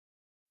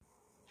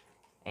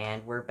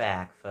And we're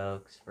back,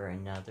 folks, for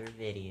another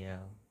video.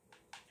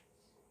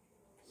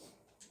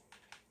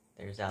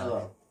 There's Alex.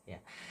 Hello. Yeah.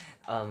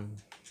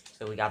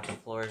 So we got the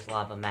Floors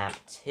Lava Map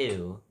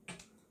 2,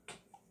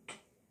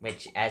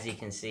 which, as you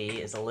can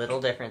see, is a little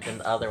different than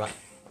the other one.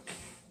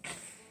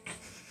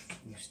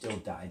 You still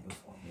died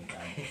before me,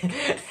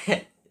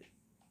 guy.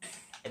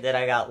 And then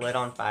I got lit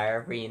on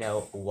fire for, you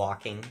know,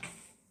 walking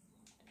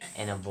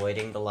and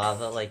avoiding the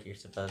lava like you're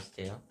supposed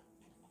to.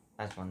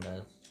 As one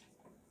does.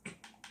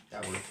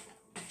 That works.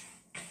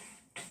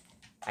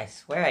 I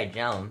swear I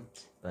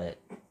jumped, but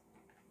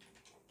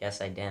guess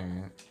I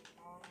didn't.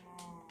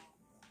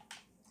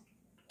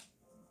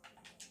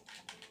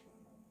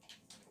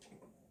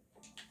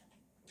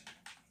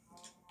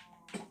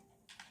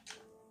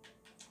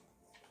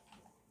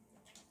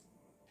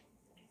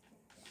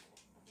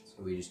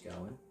 So we just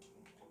going?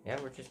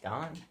 Yeah, we're just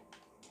going.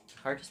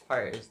 The hardest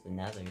part is the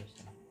nether.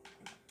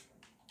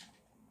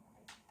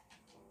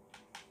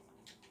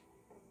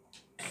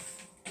 So.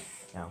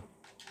 No.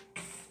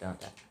 Don't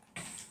die.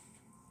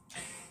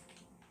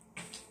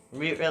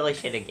 We really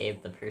should have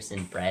gave the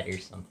person bread or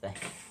something.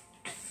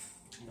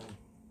 No.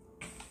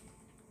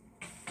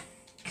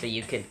 So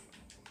you could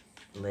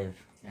live.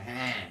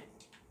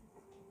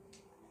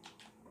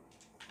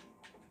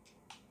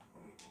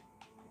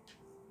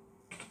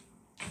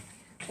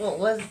 What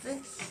was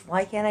this?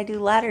 Why can't I do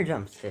ladder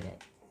jumps today?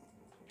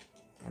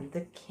 I'm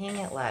the king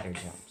at ladder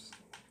jumps.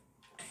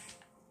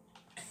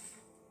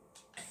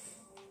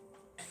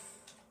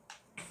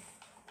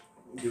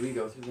 Do we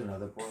go through the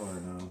nether portal or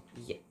no?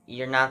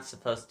 You're not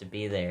supposed to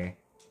be there.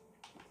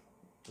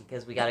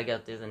 Because we gotta go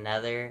through the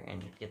nether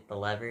and get the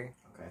lever.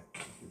 Okay,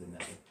 through the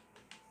nether.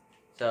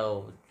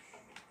 So,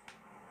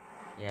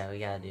 yeah, we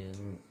gotta do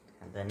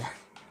the nether.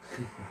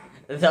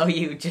 Though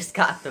you just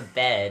got the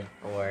bed,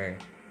 or...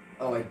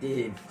 Oh, I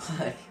did.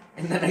 Fuck.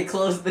 And then I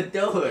closed the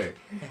door.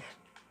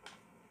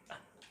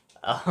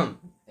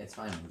 It's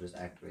fine, I'll just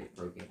activate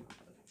pro game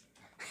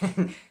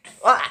mode.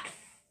 What?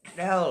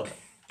 No.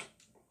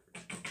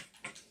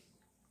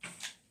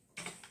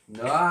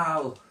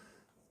 No!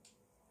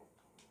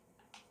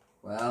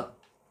 Well.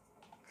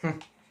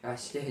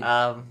 Gosh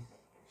dang.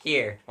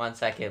 Here, 1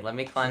 second. Let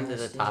me climb to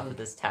the top of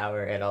this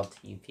tower and I'll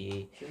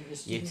TP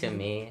you to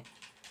me.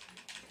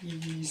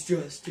 Please,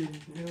 Justin,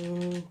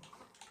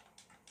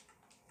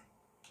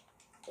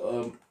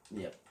 no.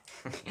 Yep.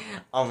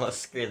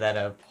 Almost screwed that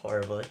up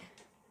horribly.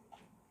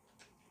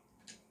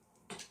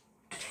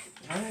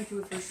 How did I do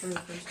it first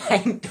time? I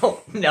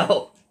don't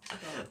know.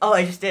 Oh,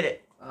 I just did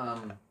it.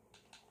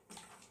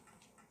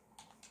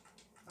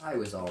 I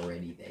was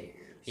already there.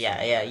 So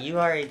Yeah, you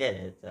already did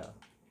it, so.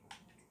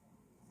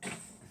 I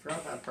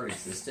forgot that part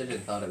existed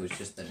and thought it was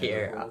just the nether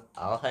Here, portal.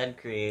 I'll head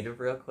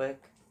creative real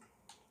quick.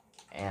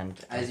 And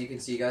as you can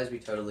see, guys, we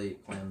totally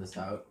planned this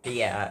out.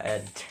 Yeah,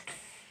 and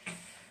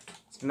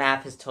this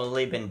map has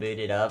totally been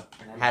booted up.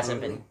 Hasn't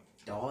been.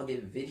 Dog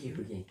in video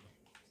game.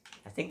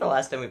 I think the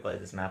last time we played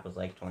this map was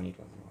like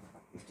 2021.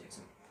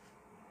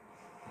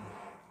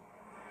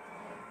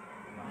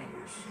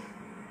 Myers.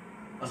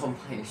 Oh,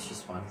 Myers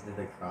just wanted to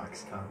the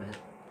Crocs comment.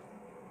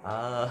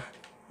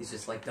 He's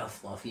just like the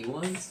fluffy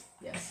ones?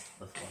 Yes,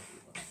 the fluffy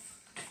ones.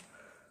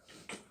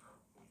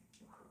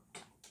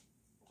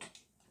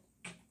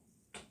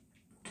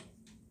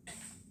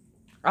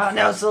 Oh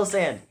no, soul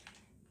sand!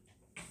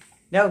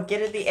 No,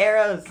 get at the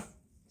arrows!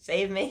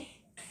 Save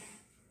me!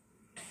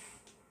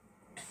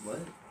 What?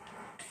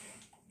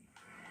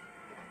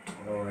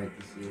 Oh, right,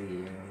 the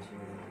healy arrows or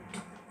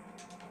whatever.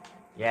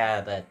 Yeah,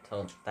 that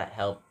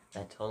helped.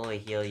 That totally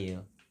heal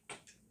you.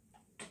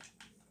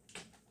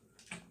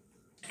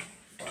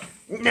 Fuck.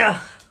 No!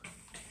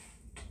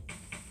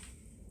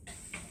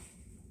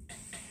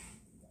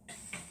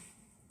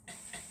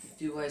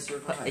 Do I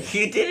survive?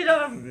 You did it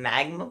on a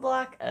magma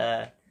block?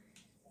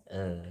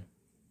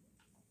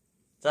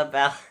 What's up,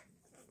 Al?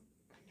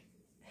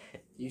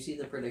 Do you see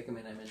the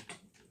predicament I'm in?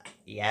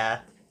 Yeah.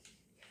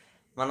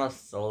 I'm on a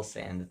soul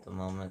sand at the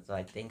moment, so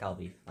I think I'll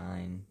be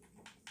fine.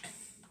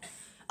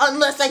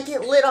 Unless I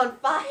get lit on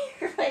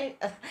fire! Right?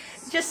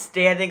 Just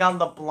standing on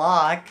the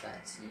block.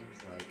 That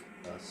seems like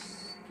a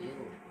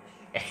skill.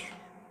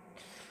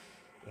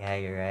 Yeah,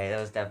 you're right. That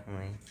was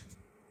definitely...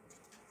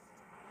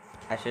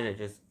 I should have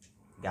just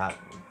get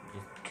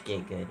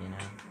good, you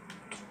know?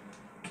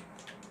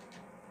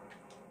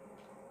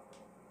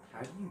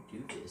 How do you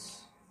do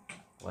this?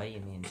 What do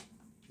you mean?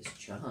 This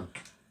jump.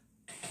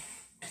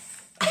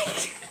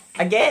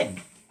 Again!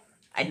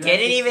 I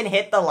didn't even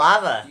hit the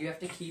lava. Do you have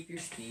to keep your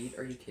speed?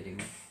 Are you kidding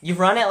me? You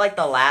run it like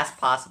the last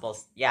possible...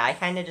 Yeah, I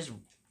kind of just...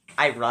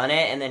 I run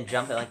it and then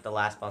jump it like the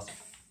last possible...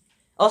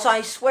 Also,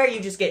 I swear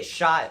you just get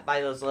shot by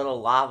those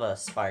little lava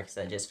sparks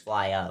that just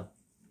fly up.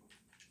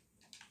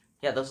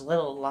 Yeah, those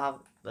little lava...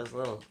 Those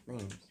little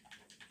things.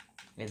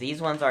 Yeah,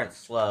 these ones aren't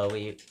slow.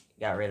 We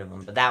got rid of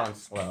them. But that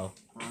one's slow.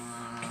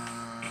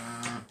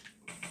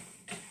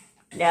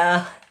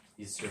 No.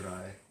 You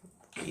survive.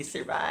 You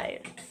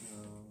survived.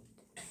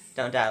 No.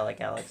 Don't die like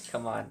Alex.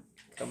 Come on.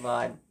 Come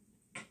on.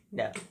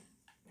 No.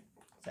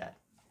 Sad.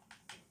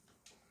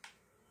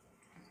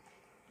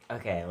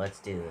 Okay, let's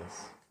do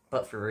this.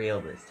 But for real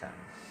this time.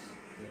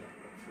 Yeah,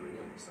 for real.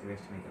 So we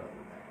have to make it all the way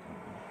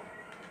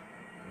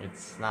back.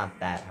 It's not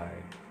that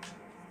hard.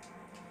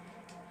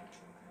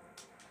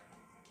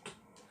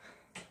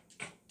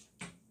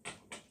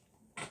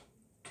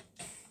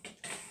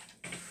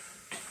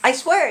 I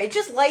swear, it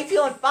just lights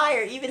you on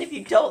fire even if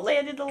you don't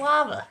land in the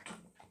lava.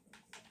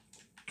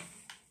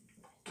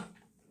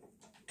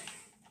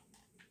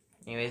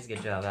 Anyways,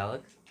 good job,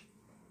 Alex.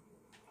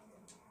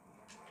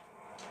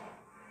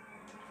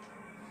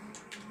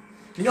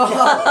 No!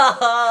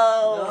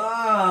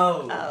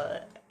 No! No!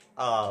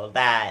 Oh,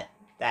 that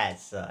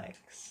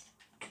sucks.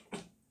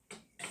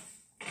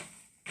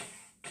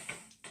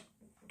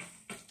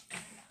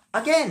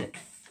 Again!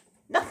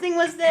 Nothing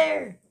was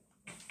there!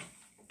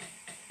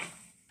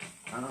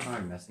 I don't know how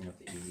I'm messing up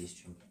the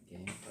easiest jump in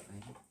the game, but I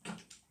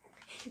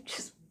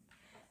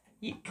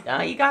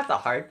am. You got the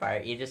hard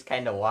part. You just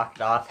kind of walked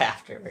off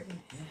afterward.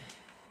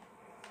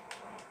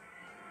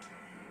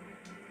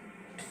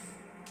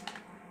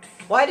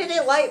 Why did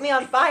it light me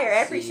on fire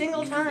every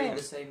single time? You did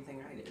the same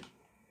thing I did.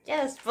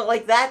 Yes, but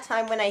like that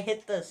time when I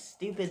hit the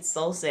stupid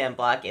soul sand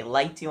block, it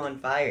lights you on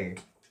fire.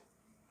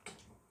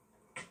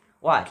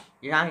 Watch.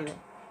 You're not even...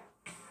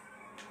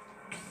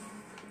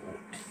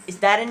 Is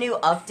that a new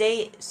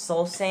update?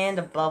 Soul sand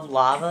above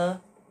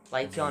lava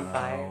lights you on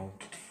fire?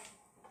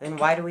 Then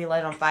why do we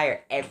light on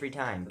fire every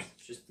time?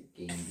 It's just the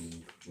game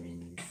being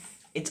cringe.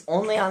 It's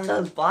only on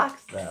those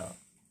blocks, though.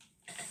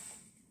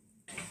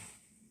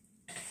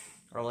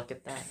 Or look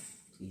at that.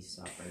 Please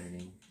stop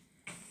burning.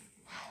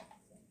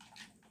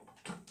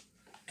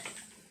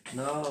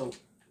 No!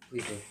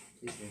 Please live.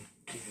 Please live.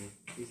 Please live.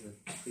 Please live.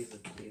 Please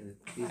live. Please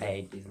live. Please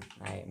live. Please live.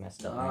 I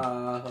messed up.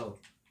 No!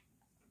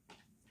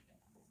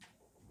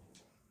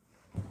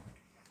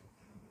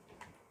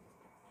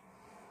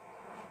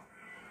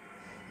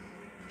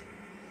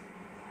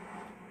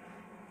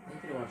 I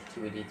could watch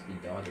two idiots be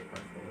dog at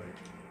Parkour.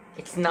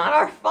 It's not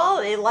our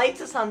fault. It lights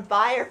us on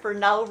fire for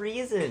no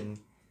reason.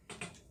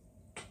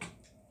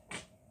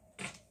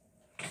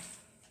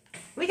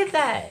 Look at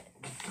that.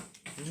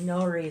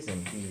 No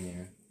reason.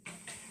 Yeah.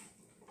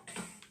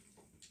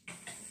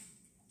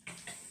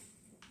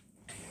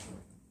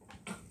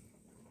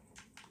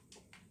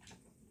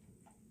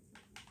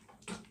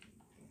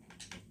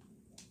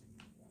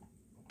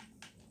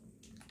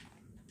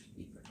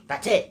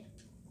 That's it.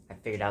 I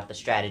figured out the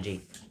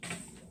strategy.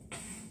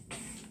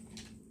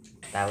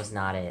 That was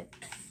not it.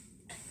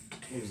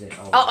 It was it.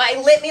 Oh, it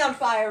lit me on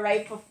fire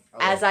right before,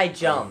 as I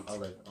jumped. I'll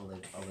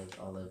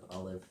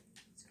live.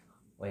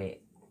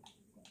 Wait.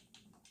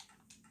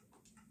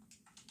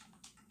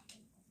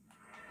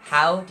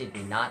 How did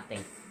we not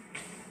think?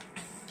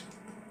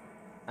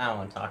 I don't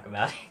want to talk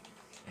about it.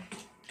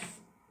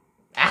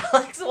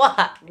 Alex,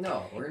 what?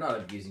 No, we're not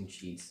abusing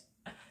cheats.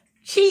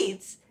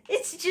 Cheats?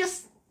 It's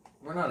just...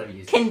 We're not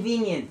abusing...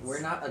 Convenience.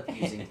 We're not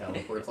abusing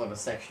teleports on a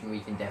section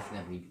we can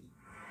definitely beat.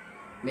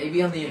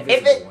 Maybe on the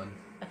invisible one.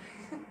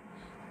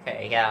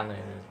 Okay, yeah, on the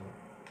invisible.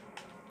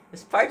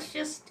 This part's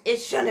just... It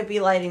shouldn't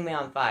be lighting me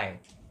on fire.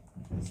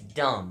 It's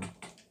dumb.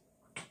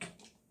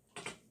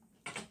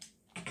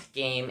 This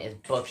game is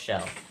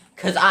bookshelf.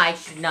 Because I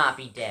should not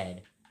be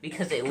dead.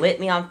 Because it lit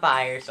me on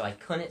fire, so I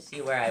couldn't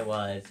see where I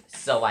was,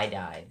 so I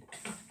died.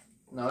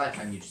 No, that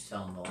time you just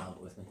fell in the lava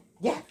with me.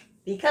 Yeah,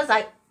 because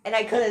I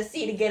couldn't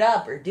see to get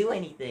up or do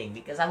anything,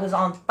 because I was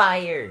on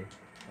fire.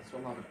 That's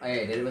what lava... I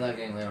did it without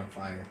getting lit on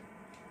fire.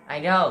 I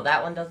know,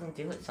 that one doesn't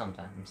do it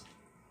sometimes.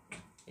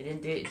 It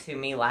didn't do it to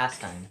me last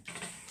time.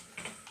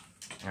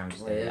 And I'm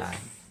just gonna die.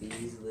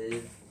 Please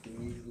live.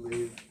 Please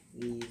live.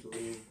 Please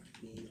live.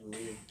 Please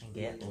live. And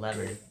get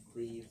levered.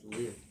 Please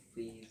live.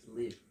 Please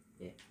live.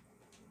 Yeah.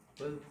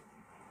 Woo.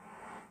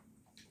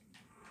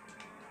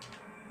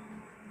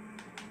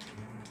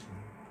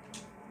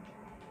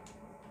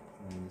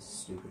 And this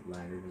stupid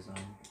ladder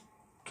design.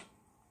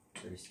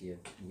 Courtesy of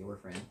your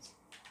friends.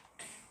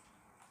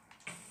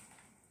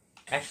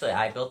 Actually,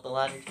 I built the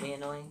ladder to be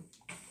annoying.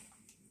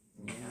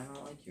 Yeah, I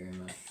don't like your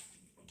emote.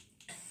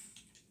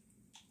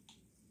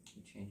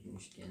 You're changing your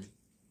skin.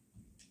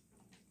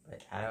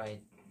 But how do I...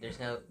 There's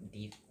no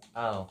deep...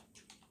 Oh.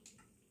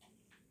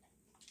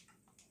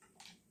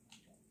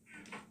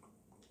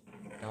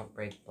 Don't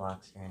break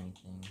blocks or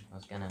anything. I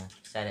was gonna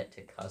set it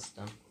to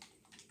custom.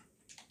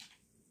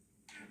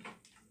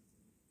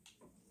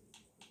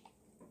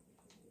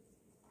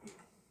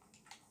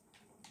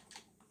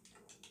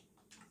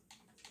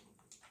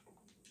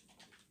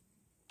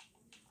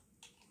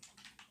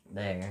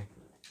 There.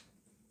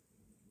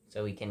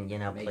 So we can, you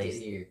know, Make place...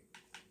 it here.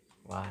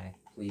 Why?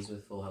 Please,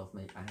 with full health,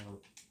 make... I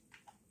hope.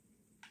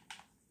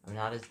 I'm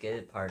not as good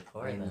at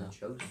parkour, I'm though. the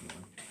chosen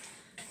one.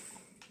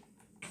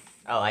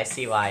 Oh, I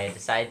see why. It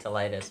decided to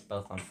light us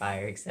both on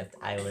fire, except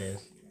I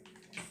live.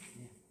 Yeah.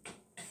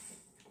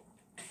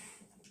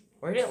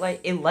 Where did it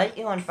light? It light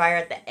you on fire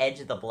at the edge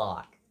of the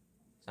block.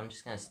 So I'm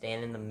just gonna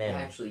stand in the middle.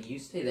 Actually, you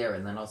stay there,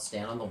 and then I'll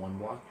stand on the one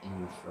block,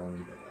 and you throw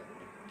me the lever.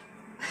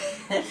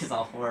 That is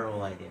a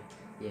horrible idea.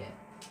 Yeah.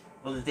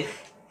 We'll do...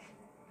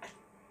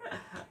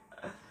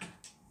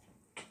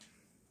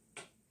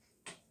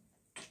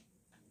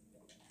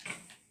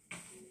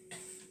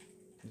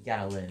 You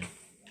gotta live.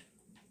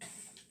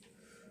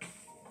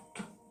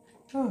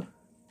 Oh. Okay.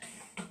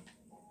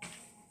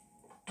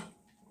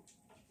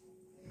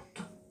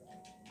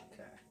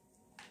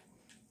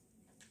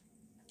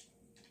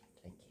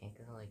 I can't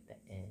go like the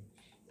edge.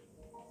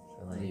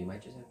 So like, You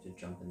might just have to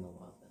jump in the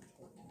lava.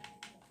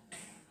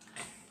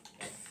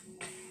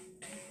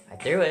 I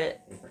threw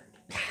it. It burned.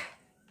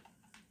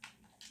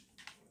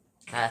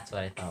 That's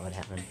what I thought would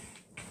happen.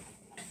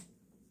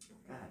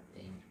 God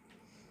dang.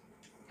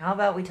 How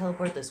about we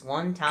teleport this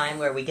one time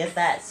where we get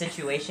that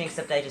situation,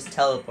 except I just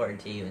teleport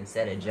to you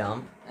instead of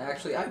jump?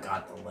 Actually, I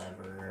got the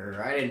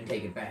lever. I didn't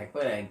take it back,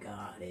 but I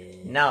got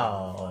it.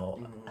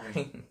 No.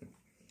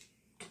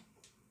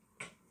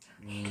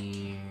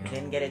 You You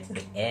didn't get it to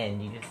the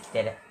end. You just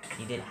did it.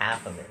 You did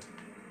half of it.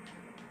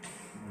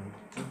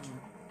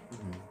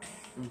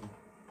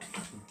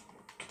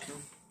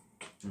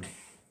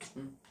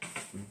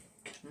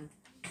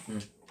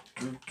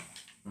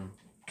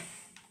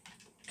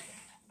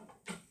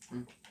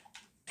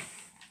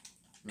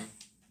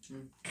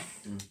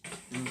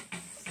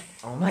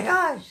 Oh my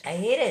gosh, I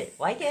hate it.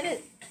 Why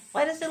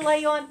does it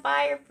light you on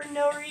fire for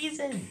no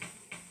reason?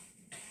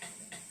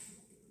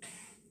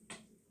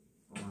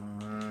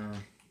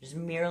 Just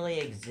merely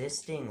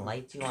existing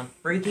lights you on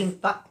freaking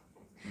fire.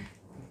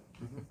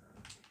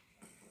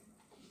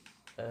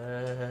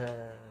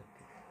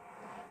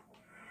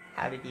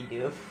 How did he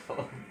do it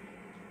before?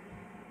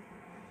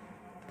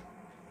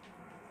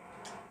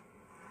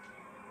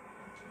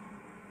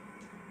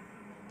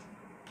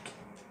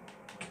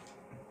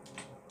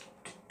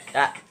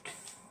 Ah.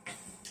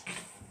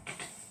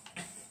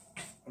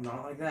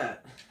 Not like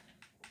that.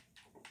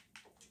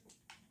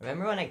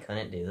 Remember when I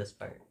couldn't do this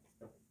part?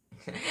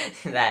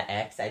 That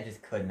X, I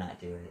just could not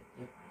do it.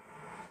 Yep.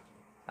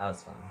 That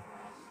was fun.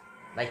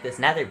 Like, this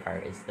nether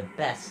part is the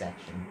best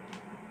section.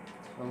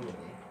 Totally.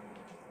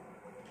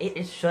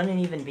 It shouldn't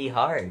even be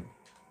hard.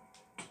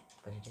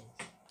 But it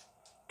is.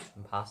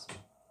 Impossible.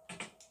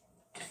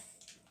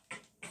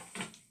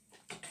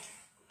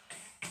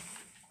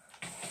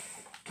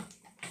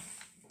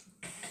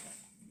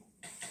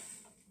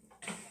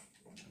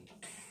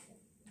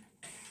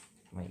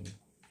 Wait.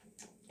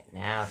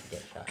 Now to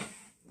get shot.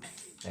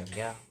 There we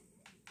go.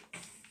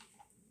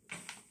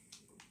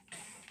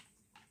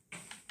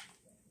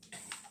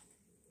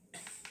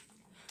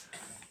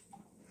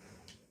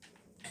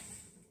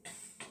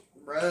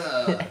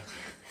 Bruh.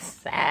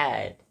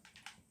 Sad.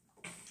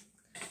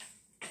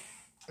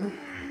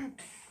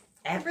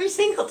 Every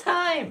single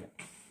time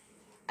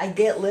I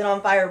get lit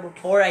on fire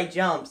before I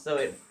jump, so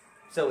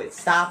it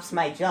stops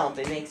my jump.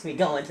 It makes me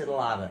go into the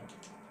lava.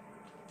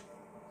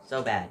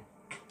 So bad.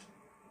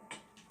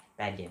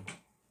 Bad game.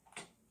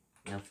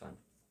 No fun.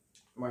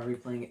 Why are we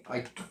playing it?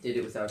 I did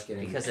it without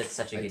getting... Because it's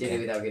such a good I did game.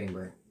 it without getting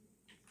burnt.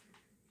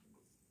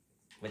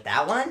 With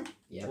that one?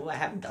 Yep. Oh, I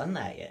haven't done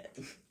that yet.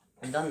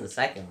 I've done the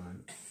second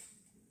one.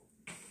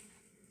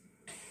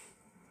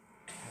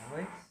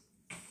 Alex?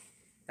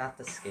 Got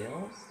the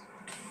skills?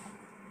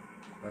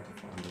 About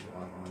to fall into the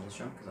lava on this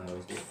jump, because I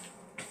always do.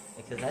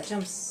 Because that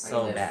jump's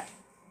so bad.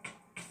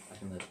 I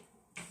can live.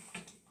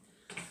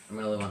 I'm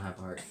gonna live on half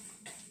a heart.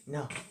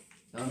 No.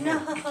 No!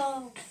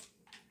 No!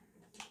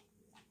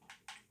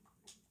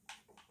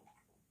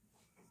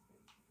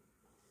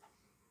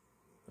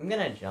 I'm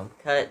gonna jump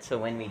cut to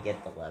when we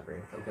get the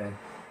lever. Okay.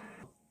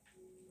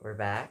 We're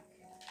back.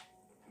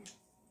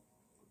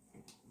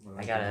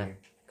 I got a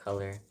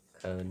color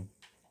code.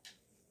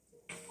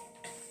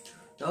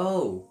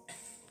 No!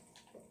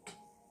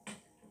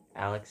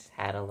 Alex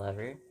had a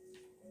lever.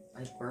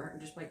 I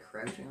burnt just by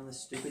crouching on the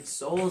stupid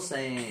soul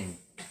saying.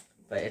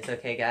 But it's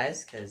okay,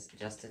 guys, because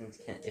Justin,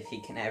 if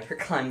he can ever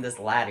climb this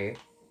ladder...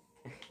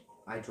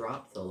 I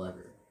dropped the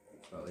lever,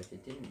 so if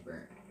it didn't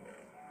burn...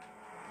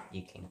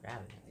 You can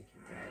grab it. I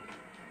can grab it.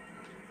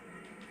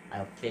 I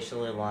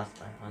officially lost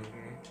my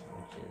hunger,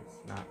 which is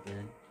not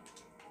good.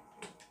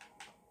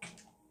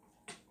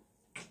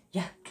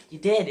 Yeah, you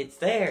did. It's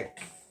there.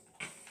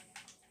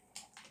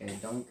 Okay,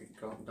 don't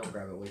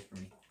grab it away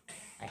from me.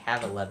 I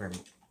have a lever.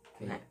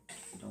 Okay,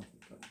 don't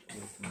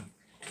away from me.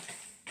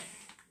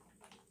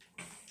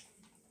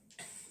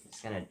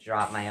 Just gonna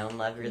drop my own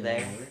lever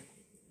there.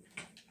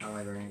 How am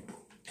I burning?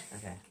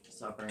 Okay.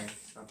 Stop burning.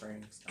 Stop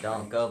burning. Stop Don't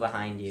burning. go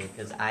behind you,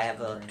 because I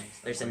have a...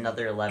 There's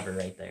another lever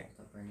right there.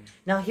 Stop burning.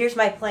 Now, here's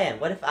my plan.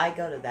 What if I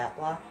go to that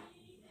block?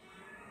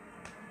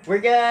 We're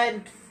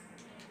good!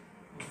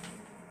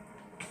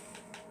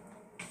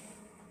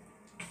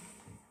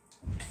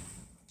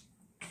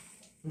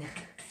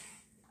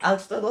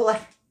 Alex, to the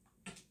left.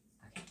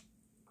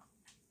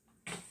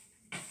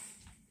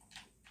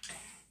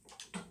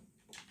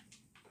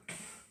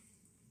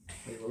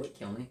 Wait, will it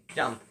kill me?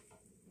 Jump.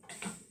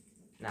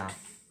 No.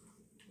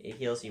 It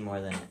heals you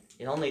more than it.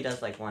 It only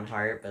does like 1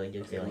 heart, but it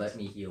gives Okay, you like... let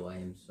me heal. I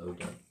am so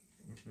dead.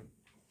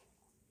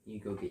 You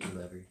go get your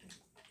lever.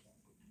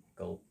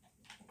 Go.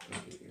 Go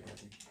get your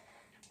lever.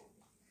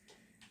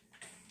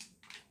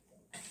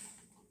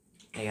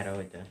 I gotta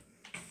wait though.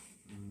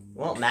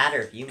 Won't matter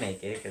if you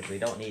make it, because we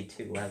don't need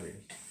 2 levers.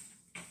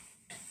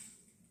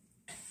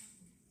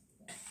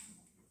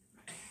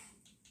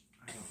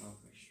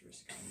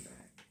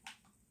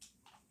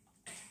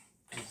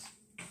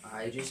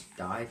 I just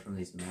die from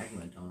these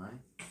magma, don't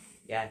I?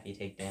 Yeah, if you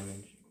take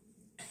damage.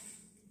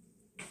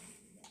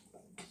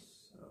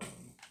 So...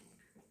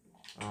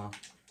 Oh.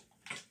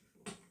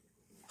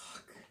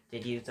 Fuck.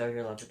 Did you throw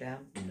your lever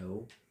down?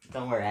 No.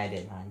 Don't worry, I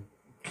did mine.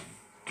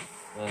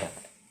 But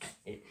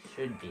it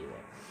should be there.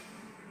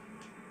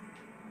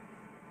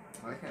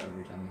 I like how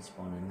every time we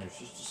spawn in, there's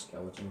just a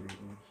skeleton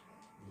greeting us.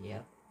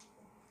 Yep.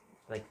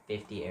 Like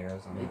 50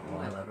 arrows on Maybe the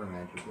wall. my lever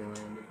magically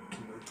landed.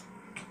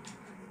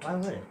 Why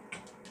would it?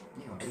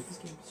 Yeah, why did this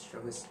game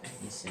show us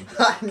any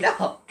sympathy?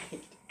 No!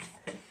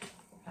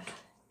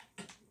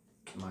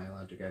 Am I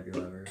allowed to grab your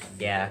lever?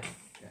 Yeah.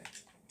 Okay.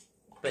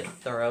 But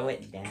throw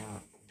it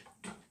down.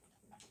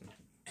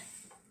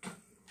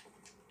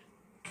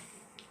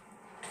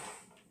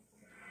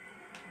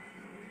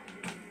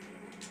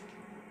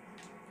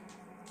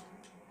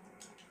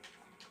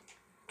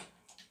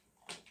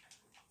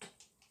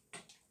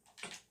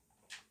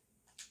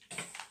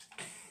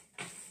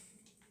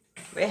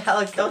 Wait,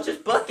 Alex, don't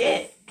just book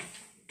it!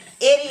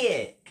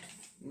 Idiot!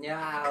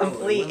 No!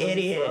 Complete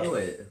idiot. Throw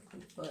it.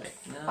 What?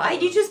 No.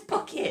 Why'd you just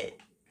book it?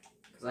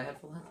 Because I have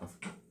full health.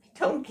 I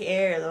don't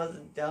care, that was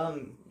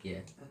dumb. Yeah.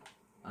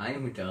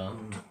 I'm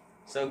dumb.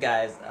 So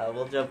guys,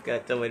 we'll jump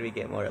cut till when we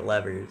get more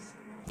levers.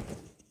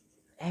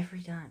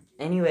 Every time.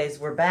 Anyways,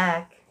 we're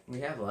back. We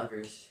have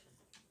levers.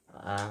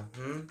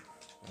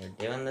 We're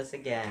doing this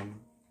again.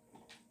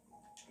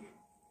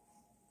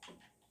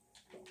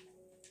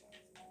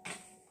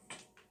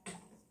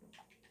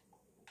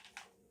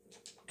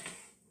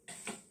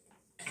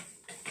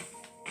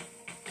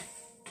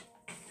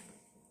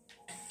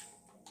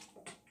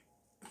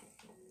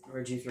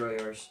 Where'd you throw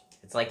yours?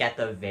 It's like at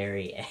the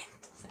very end.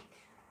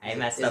 I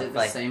messed is up it the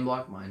like same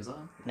block mine's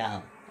on?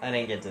 No, I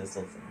didn't get to this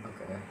whole thing.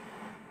 Okay.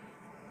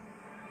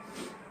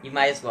 You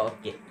might as well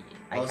get.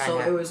 Also,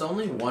 it was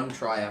only one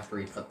try after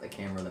we cut the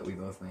camera that we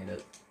both made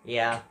it.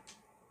 Yeah.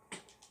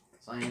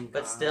 But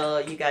But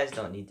still, you guys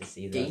don't need to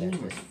see that Game.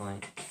 at this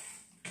point.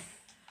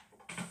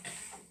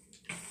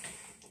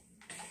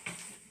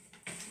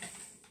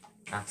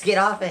 Let's get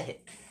off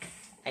it.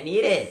 I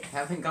need it.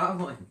 Haven't got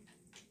one.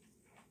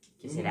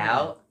 Is it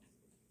out?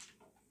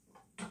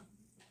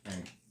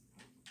 Alright.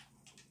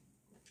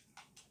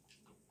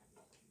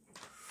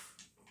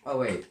 Oh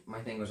wait, my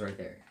thing was right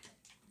there.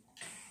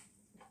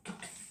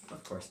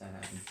 Of course that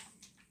happened.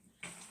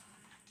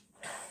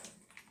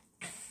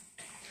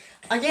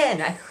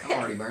 Again, I'm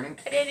already burning.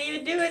 I didn't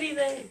even do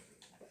anything.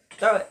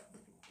 Throw it.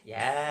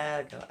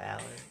 Yeah, go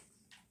Alex.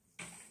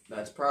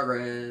 That's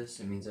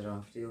progress. It means I don't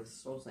have to deal with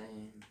this whole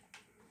thing.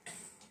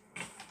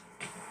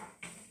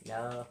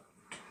 No.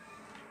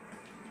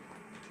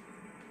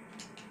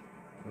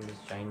 I'm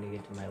just trying to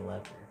get to my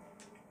lever.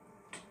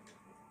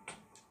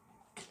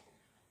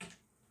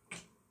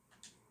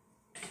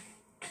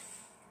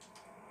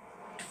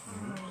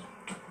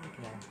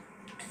 Okay.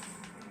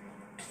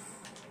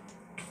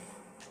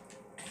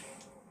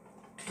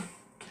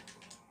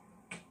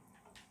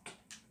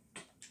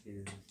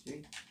 2,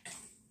 3.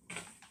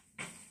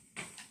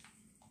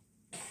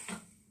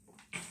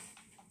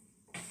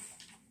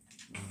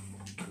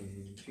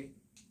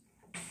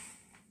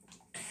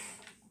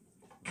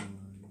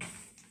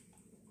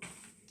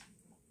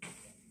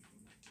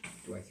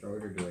 Do I throw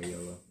it or do I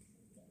YOLO?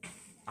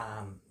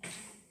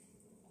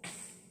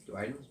 Do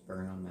items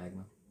burn on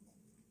magma?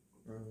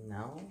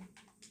 No.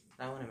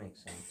 That wouldn't make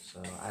sense,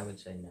 so I would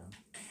say no.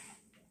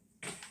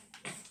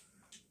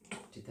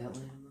 Did that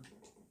land on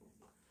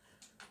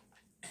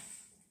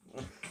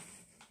the...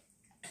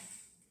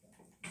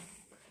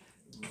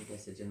 I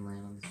guess it didn't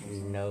land on this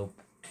one. Nope.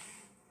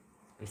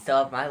 We still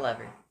have my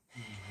lever.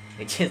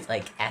 Which is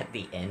like at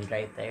the end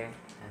right there.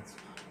 That's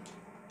fine.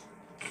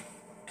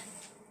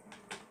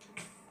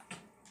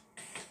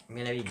 I'm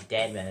gonna be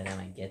dead by the time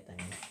I get there.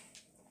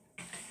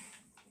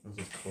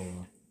 This is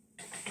cool.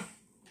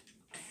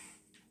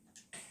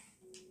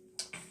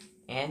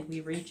 And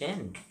we reach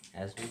in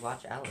as we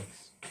watch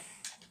Alex.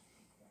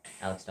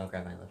 Alex, don't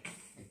grab my lever.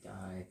 I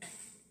died.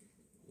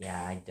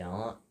 Yeah, I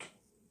don't.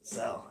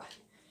 So,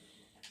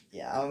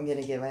 yeah, I'm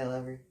gonna get my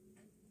lever.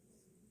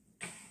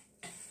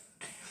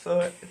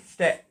 So,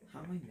 stay. How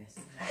am I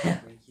missing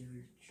that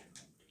regular jump?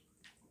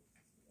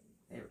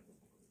 There.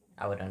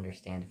 I would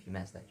understand if you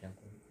messed that jump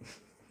up.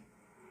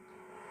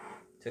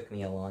 Took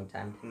me a long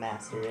time to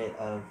master it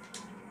of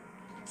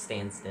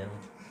stand still.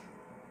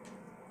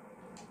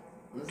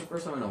 This is the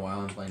first time in a while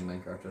I'm playing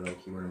Minecraft with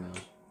like keyboard and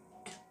mouse.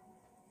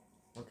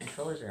 Well,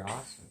 controllers are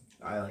awesome.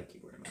 I like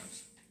keyboard and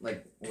mouse.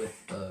 Like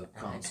with the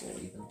console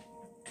even.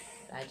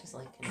 I just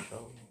like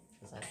controller.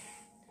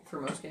 For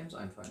most games,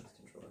 I'm fine with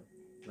controller.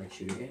 Like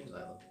shooter games, I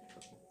love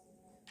controller.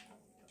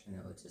 I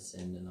know it's a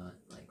sin to not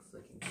like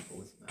flicking people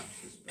with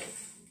mouses, but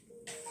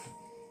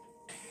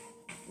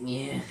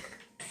yeah.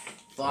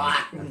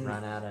 Fuck. I've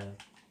run out of.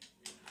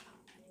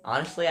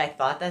 Honestly, I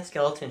thought that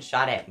skeleton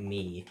shot at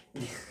me.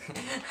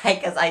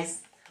 Because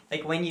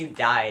like when you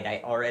died,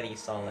 I already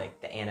saw like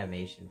the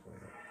animation for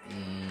it.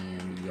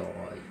 And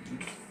yoy.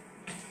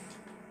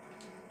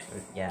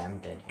 Yeah, I'm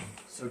dead.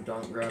 So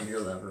don't grab your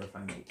lever if I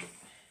make it.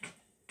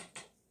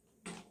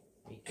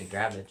 You could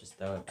grab it, just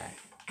throw it back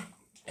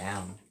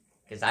down.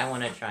 Because I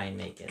want to try and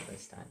make it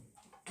this time.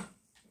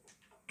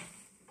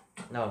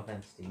 No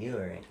offense to you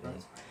or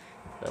anything.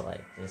 But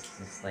like, this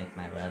is like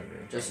my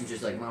lever. Justin's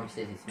just like, Mom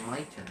says it's my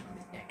turn on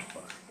the neck.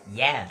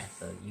 Yeah,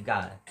 so you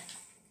gotta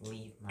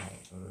leave my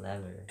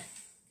lever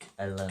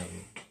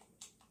alone.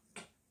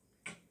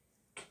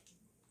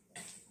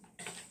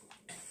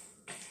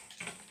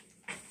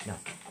 No,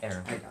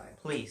 error. I died.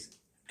 Please.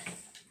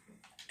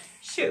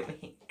 Shoot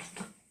me.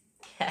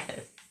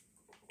 Yes.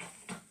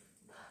 Do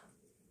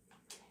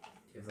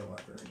you have the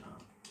lever or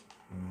not?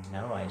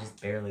 No, I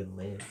just barely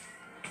lived.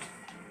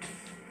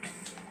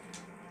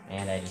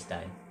 And I just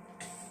died.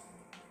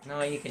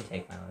 No, you can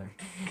take my lever.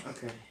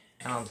 Okay.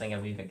 I don't think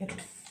I'm even gonna...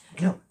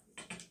 No!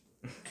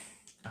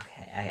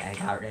 Okay, I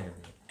got rid of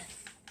it.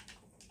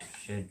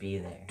 Should be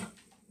there.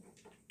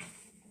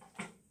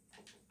 I'll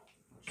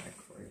check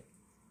for it.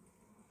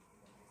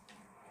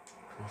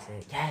 Please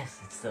say... Yes,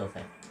 it's still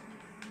there.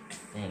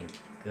 Thank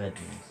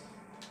goodness.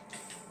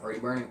 Already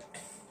burning.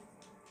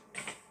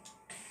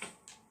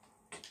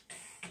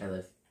 I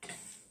live.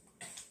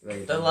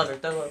 Throw lever,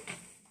 throw lever.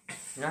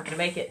 You're not gonna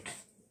make it.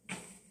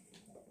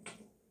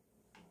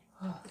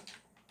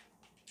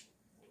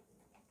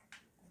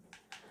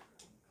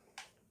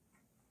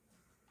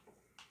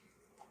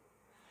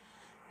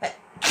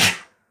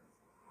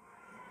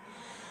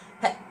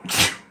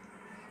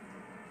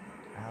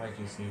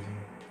 Allergy season.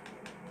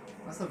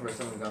 That's the first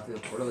time we got through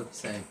the portal with the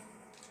same.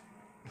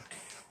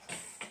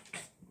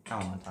 I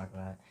don't want to talk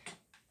about it.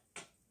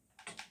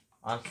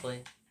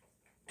 Honestly,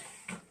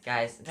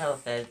 guys, no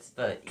offense,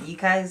 but you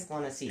guys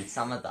want to see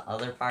some of the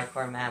other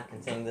parkour map,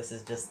 considering this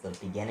is just the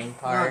beginning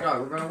part?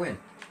 No, we're gonna win.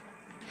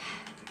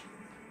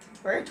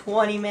 We're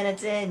 20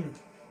 minutes in.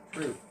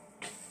 True.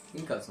 You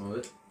can cut some of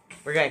it.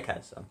 We're gonna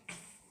cut some.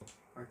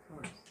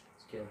 Parkour.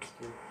 Skill,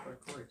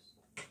 parkour.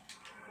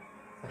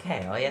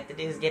 Okay, all you have to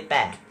do is get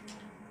back.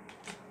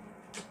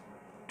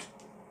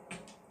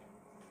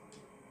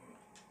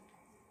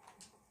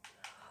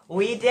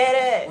 We did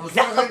it!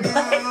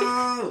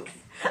 No!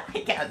 I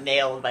got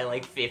nailed by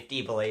like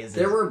 50 blazes.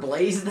 There were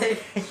blazes there?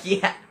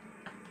 Yeah.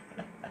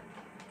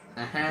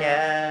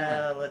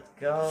 Yeah, let's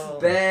go.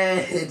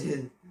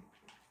 Bed!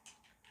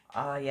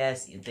 Oh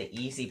yes, the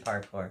easy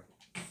parkour.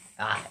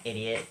 Ah,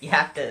 idiot. You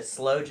have to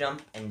slow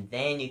jump and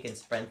then you can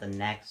sprint the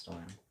next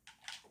one.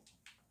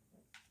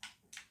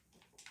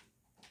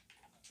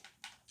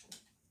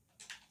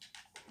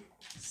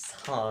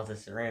 Oh,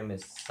 this room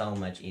is so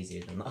much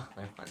easier than the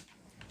other one.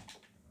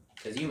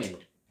 Because you made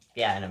it.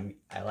 Yeah, and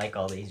I like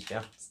all these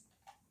jumps.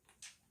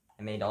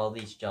 I made all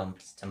these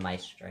jumps to my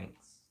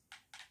strengths.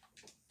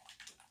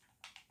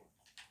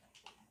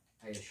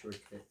 I had a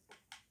shortcut.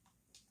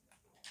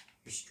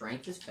 Your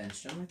strength is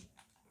fence jumping?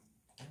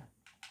 Yeah.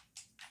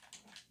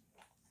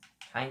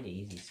 Kinda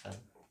easy stuff.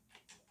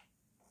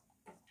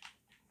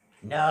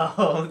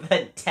 No,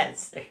 the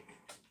desert.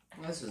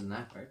 Well, this isn't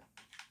that hard.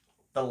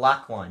 The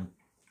luck one.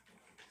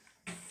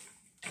 I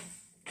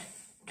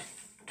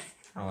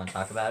don't want to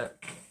talk about it.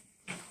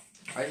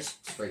 I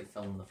just straight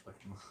fell in the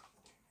fucking lava.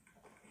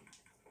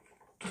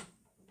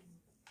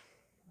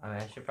 I mean,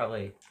 I should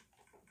probably...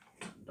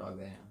 Dog,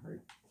 that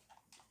hurt.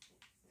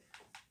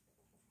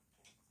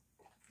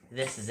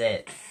 This is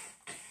it.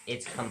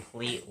 It's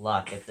complete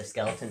luck if the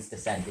skeletons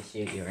decide to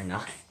shoot you or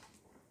not.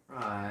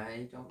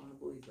 I don't want to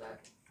believe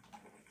that.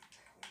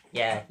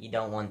 Yeah, you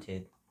don't want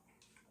to.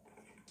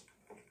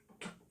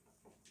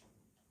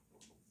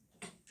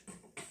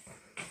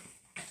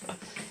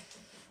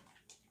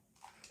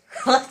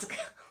 Let's go.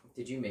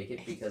 Did you make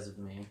it because of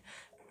me?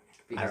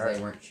 Because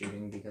they weren't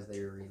shooting because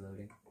they were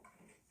reloading?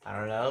 I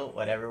don't know.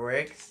 Whatever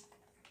works.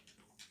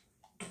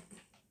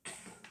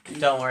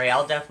 Don't worry.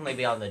 I'll definitely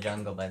be on the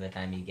jungle by the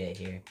time you get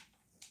here.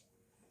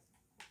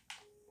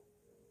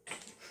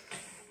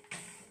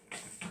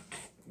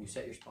 You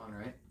set your spawn,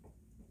 right?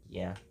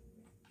 Yeah.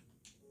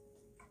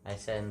 I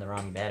said in the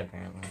wrong bed,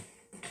 apparently.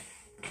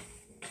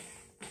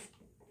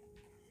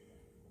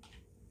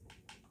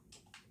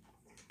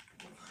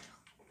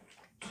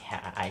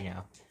 Yeah, I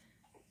know.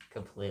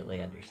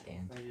 Completely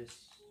understand. I just...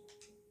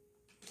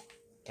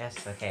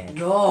 Yes, okay.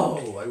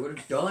 No! I would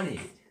have done it!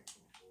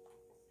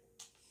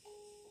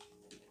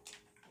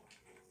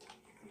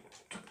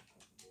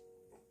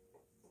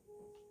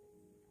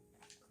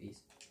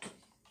 Please.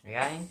 You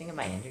got anything in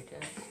my ender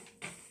chest?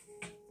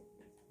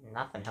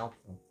 Nothing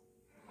helpful.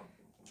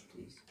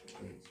 Please,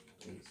 please,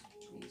 please,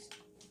 please.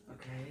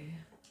 Okay.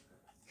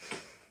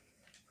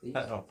 Please.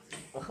 Uh-oh.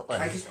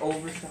 I just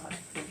overshot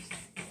first.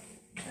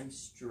 I'm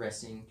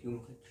stressing too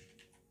much.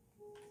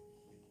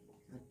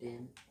 God damn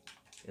it.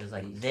 It was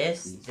like Please,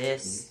 this,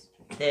 please,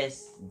 this,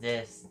 please.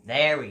 this.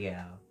 There we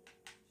go.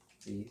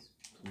 Please,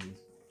 please,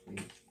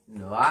 please.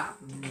 No, why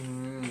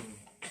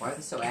are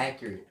they so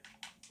accurate?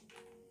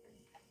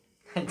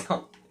 I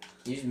don't.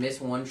 You just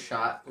miss one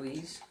shot,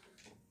 please.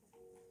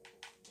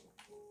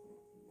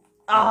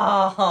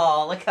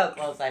 Oh, look how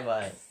close I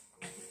was.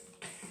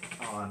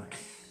 Oh,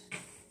 nice.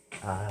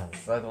 Ah,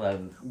 so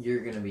close.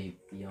 You're gonna be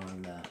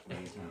beyond that by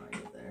the time I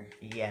get there.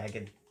 Yeah,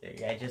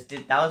 I just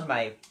did. That was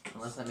my.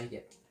 Unless I make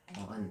it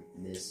on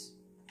this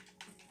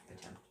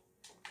attempt.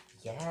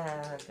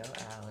 Yeah, go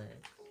Alex.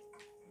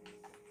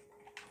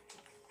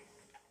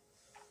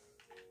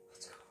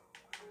 Let's go.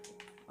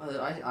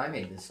 Oh, I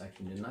made this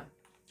section, didn't I?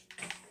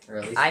 Or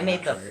at least I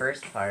made the part.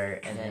 first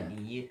part, and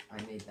then you.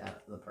 I made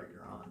that the part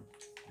you're on.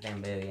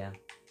 Bamboo, yeah.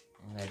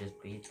 And I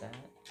just beat that.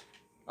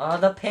 Oh,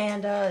 the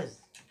pandas!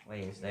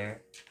 Wait, is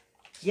there?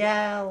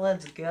 Yeah,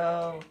 let's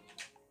go.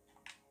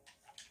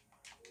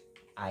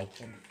 I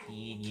can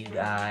feed you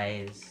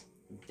guys.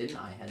 Didn't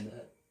I had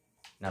that?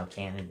 No,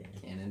 Cannon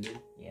did. Cannon did?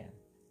 Yeah.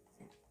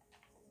 I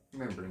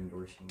remember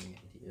endorsing the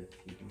idea of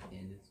feeding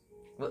pandas.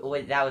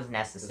 Wait, that was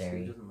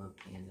necessary. Who doesn't love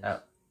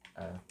pandas?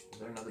 Oh. Is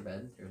there another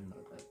bed? There's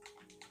another bed.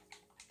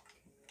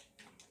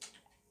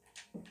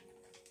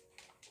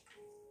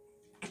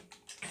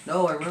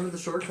 No, I remember the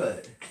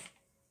shortcut.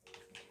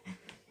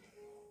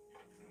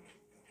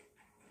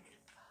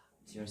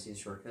 Do you want to see the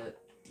shortcut?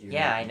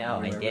 Yeah, I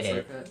know. I did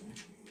it.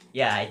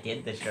 Yeah, I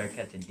did the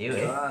shortcut to do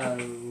it.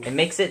 It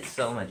makes it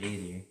so much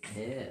easier.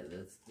 Yeah,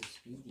 that's the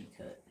speedy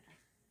cut.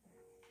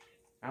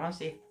 I want to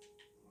see.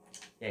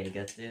 Yeah, you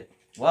got to.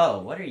 Whoa,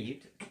 what are you?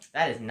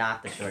 That is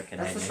not the shortcut.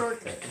 That's the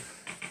shortcut.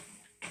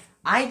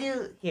 I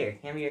do. Here,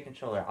 hand me your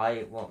controller.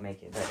 I won't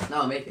make it. But...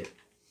 No, make it.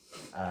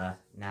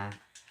 Nah.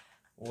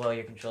 Well,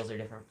 your controls are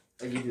different.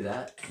 Oh, you do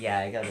that? Yeah,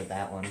 I go to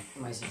that one.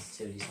 My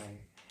sensitivity's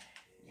higher.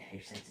 Yeah,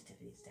 your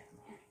sensitivity is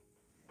definitely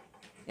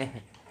higher.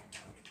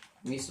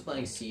 I'm used to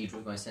playing Siege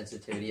with my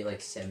sensitivity at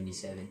like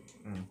 77.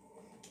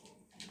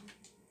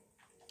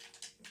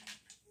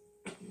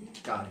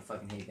 God, I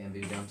fucking hate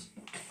bamboo jumps.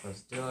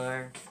 Close the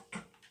door.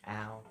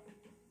 Ow.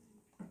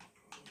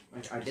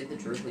 I did the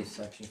jerk leaf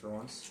section for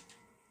once.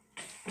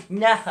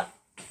 No!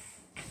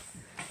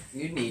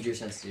 You'd need your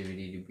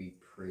sensitivity to be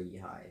pretty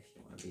high if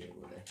you want to be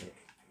able to hit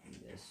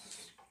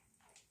this.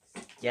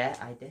 Yeah,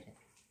 I did it.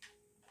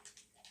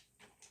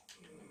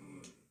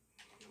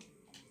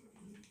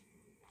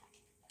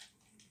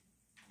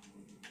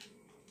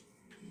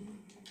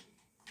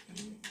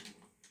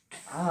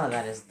 Oh,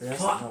 that is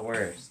just the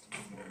worst.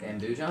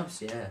 Bamboo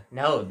jumps? Yeah.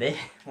 No,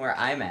 where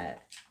I'm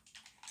at.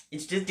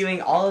 It's just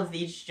doing all of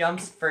these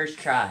jumps first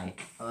try.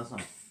 Oh, that's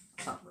not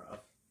rough.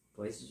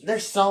 Places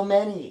There's so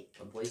many.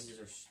 But places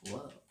are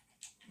slow.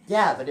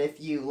 Yeah, but if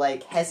you,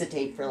 like,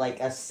 hesitate for, like,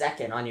 a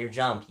second on your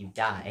jump, you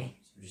die.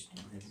 So just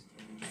don't hesitate.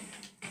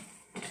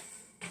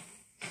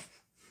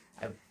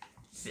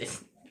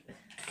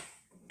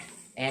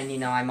 And, you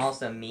know, I'm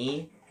also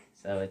me,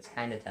 so it's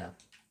kind of tough.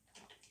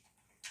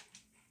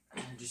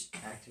 Just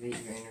activate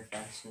your inner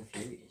Fast and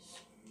Furious.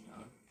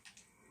 No.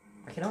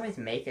 I can always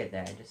make it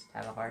there, I just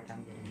have a hard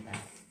time getting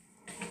back.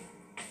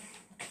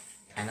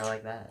 Kind of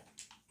like that.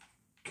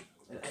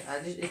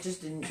 It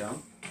just didn't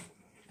jump.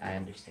 I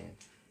understand.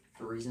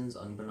 For reasons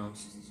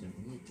unbeknownst to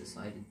me, it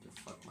decided to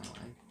fuck my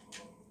leg.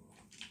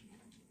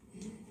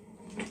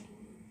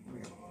 There we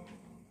go.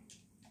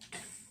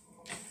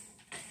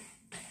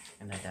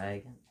 Can I die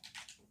again?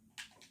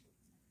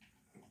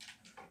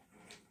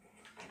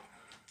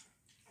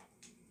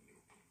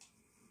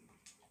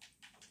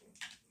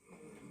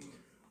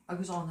 I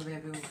was on the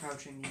bamboo and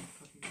crouching and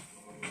fucking...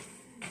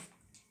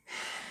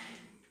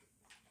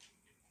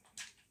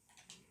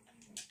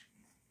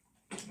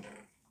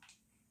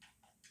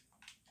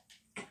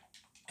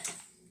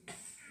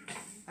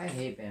 I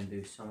hate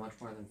bamboo so much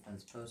more than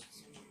fence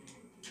posts.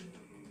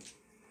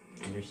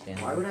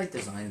 Understand. Why would I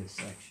design this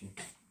section?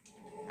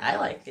 I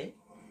liked it.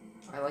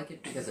 I like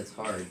it because it's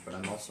hard, but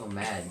I'm also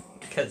mad.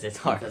 Because it's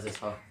hard. Because it's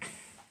hard.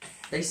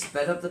 They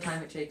sped up the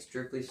time it takes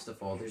jerk leaves to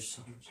fall. There's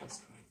so much less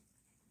time.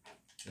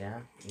 Yeah,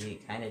 you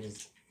kind of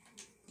just...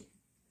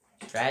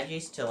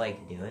 Strategies to,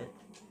 like, do it.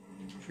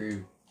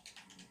 True.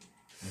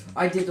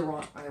 I did the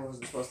wrong... I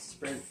wasn't supposed to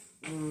sprint.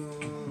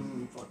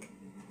 Fuck.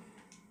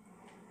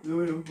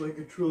 No, I don't have my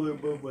controller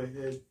above my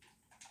head.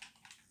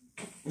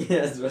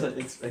 Yeah, that's what I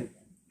expect.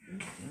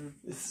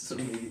 It's so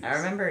neat. I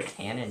remember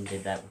Cannon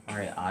did that with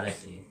Mario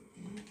Odyssey.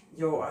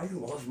 Yo, I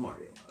love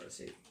Mario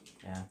Odyssey.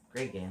 Yeah,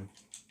 great game.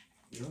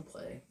 You don't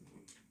play?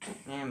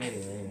 Yeah, maybe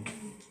later.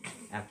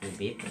 After we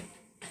beat it.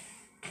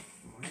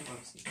 Mario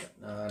Odyssey.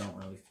 No, I don't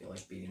really feel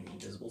like beating the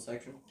invisible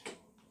section.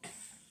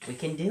 We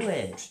can do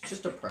it. It's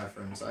just a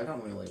preference. I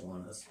don't really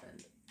want to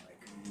spend, like,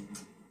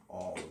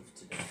 all of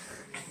today.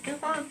 Come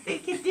on, we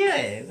can do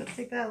it. It'll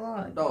take that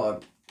long.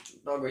 Dog,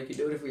 we could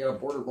do it if we had a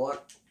border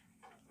block.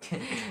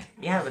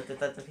 Yeah, but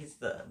that defeats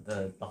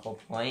the whole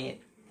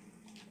point.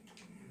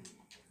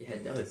 Yeah,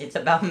 it does. It's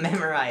about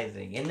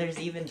memorizing, and there's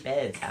even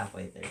beds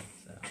halfway through.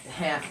 So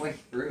halfway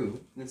through.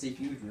 That's a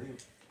huge room.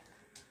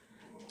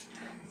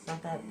 It's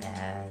not that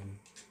bad.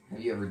 Have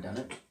you ever done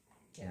it?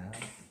 Yeah.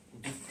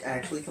 You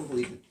actually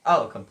completed it?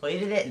 Oh,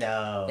 completed it?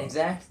 No.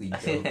 Exactly.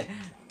 I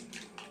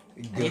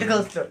need to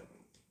go through.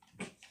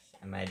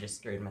 I might have just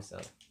screwed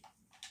myself.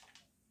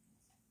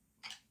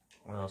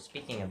 Well,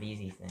 speaking of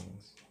easy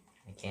things,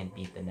 I can't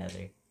beat the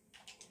nether.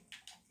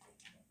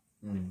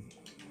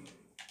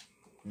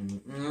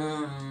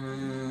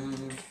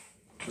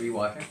 Were you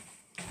watching?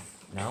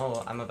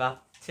 No, I'm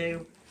about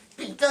to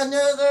Beat the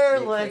nether!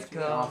 It Let's kicked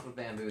me go. off of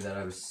bamboo that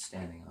I was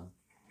standing on.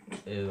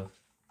 Ooh.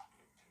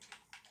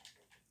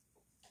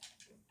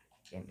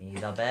 Give me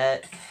the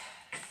bet.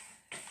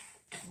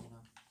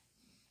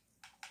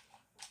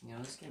 You know,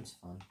 this game's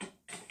fun.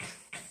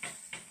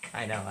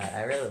 I know,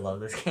 I really love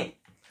this game.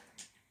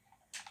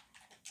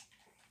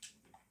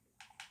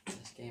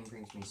 This game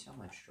brings me so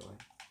much joy.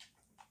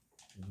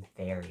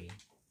 Very.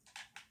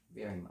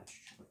 Very much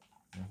joy.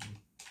 Mm-hmm.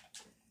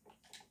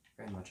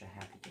 Very much a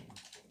happy game.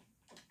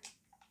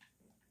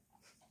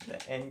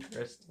 The end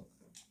crystal.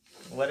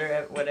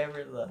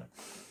 Whatever the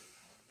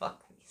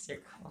fuck these are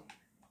called.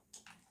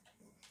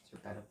 Is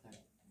there bed up there?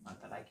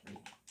 Not that I can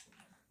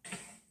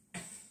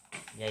read.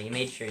 Yeah, you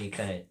made sure you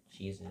couldn't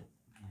cheese it.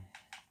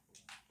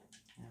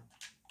 Yeah.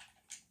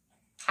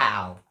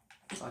 How?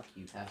 Fuck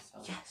you,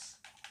 Pastel. Yes.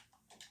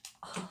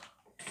 Oh.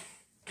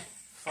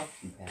 Fuck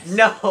you, Pastel.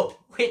 No!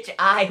 Which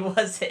eye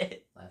was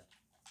it? Left.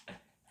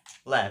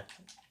 Left.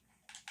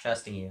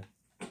 Trusting you.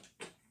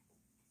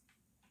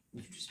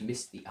 You just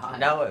missed the eye.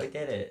 No, it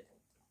did it.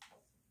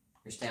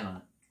 Here, stand on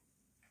it.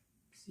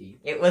 See?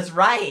 It was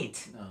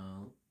right!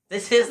 No.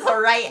 This is the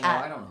right No,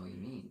 eye. I don't know what you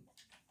mean.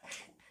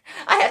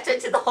 I have to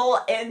do the whole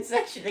end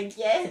section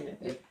again.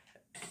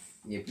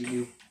 Yep, you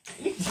do.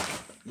 You-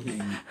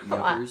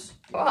 Yuppers.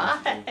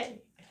 Why?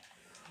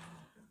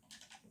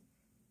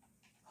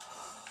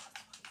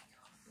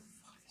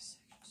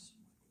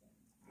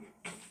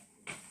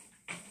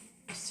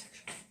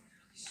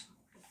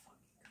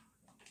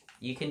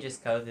 You can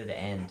just go to the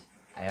end.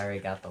 I already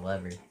got the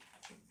lever.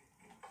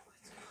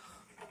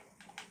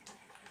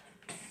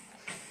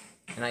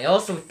 And I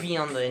also would be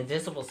on the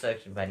invisible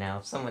section by now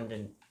if someone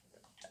didn't.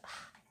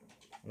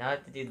 Now I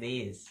have to do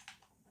these.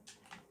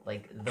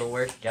 Like, the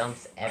worst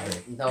jumps ever.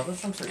 No,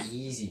 those jumps are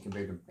easy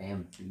compared to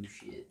bamboo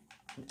shit.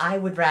 I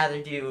would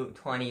rather do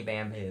 20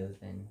 bamboo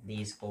than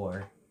these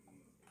 4.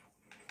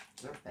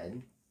 Is there a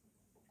bed?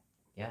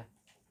 Yeah.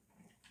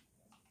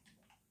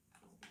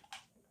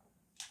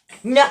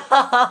 No!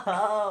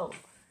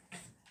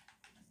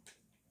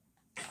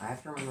 I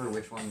have to remember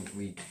which one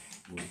we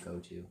would go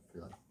to for,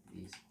 like,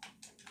 these.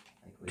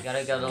 Like, We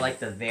gotta go to, like,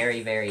 the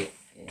very, very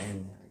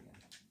end. There we go.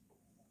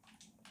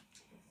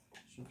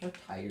 Jumps are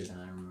tighter than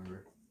I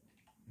remember.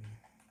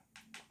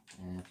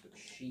 And that's what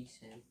she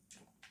said.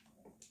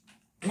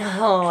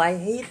 No, I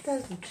hate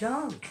those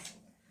jumps.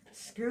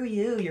 Screw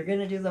you, you're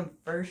gonna do them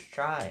first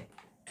try.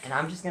 And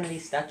I'm just gonna be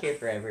stuck here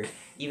forever,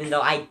 even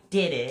though I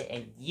did it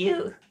and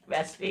you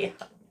messed me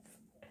up.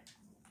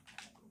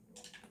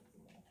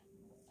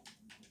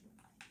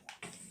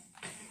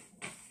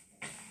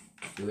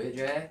 Do it,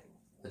 Jay.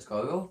 Let's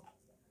go.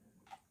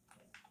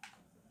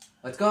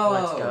 Let's go.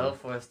 Let's go,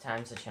 4th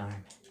time's a charm.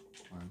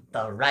 1,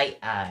 The right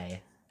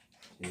eye.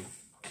 2.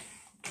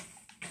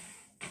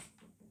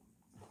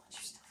 Oh, you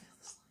still feel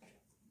the slime.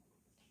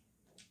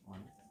 1,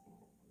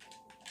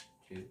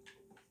 2,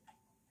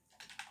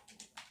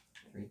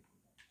 3,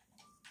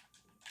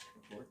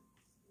 4.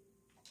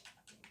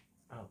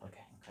 Oh,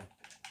 okay.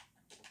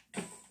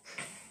 Okay.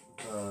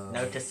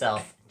 Note to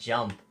self,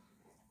 jump.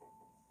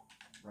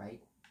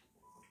 Right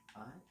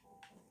eye.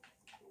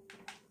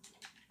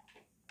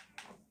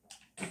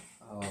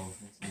 Oh,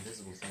 it's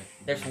invisible section.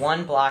 There's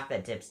one block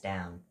that dips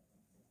down.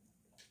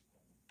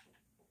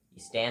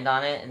 You stand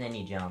on it and then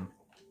you jump.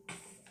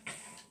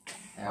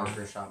 I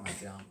overshot my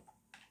jump.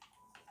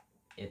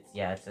 It's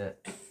a...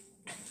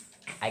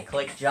 I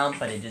clicked jump,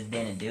 but it just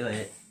didn't do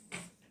it.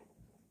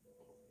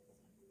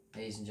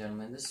 Ladies and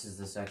gentlemen, this is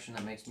the section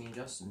that makes me and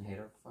Justin hate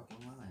our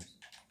fucking lives.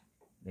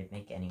 It'd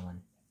make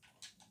anyone.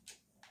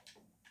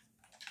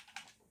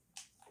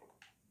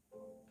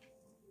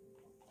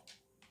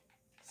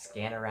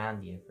 Scan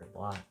around you for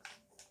blocks.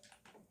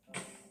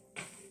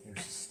 There's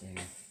a stair.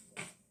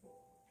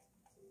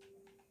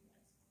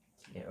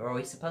 Yeah, are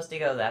we supposed to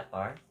go that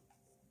far?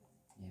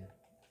 Yeah.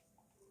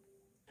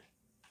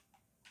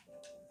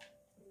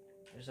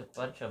 There's a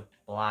bunch of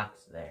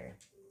blocks there.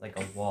 Like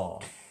a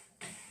wall.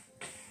 So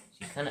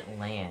you couldn't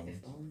land.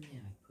 If only I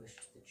pushed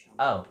the jump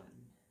Oh. button.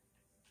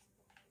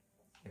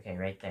 Okay,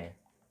 right there.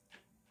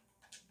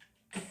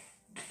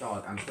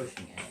 Dog, I'm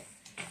pushing it.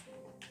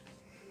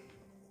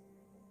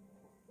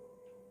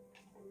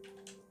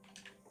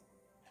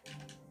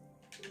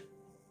 Is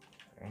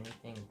there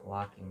anything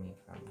blocking me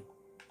from...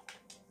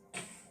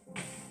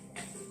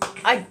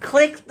 I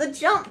clicked the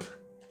jump!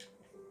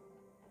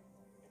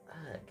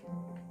 Ugh.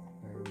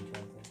 Where are we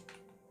jumping?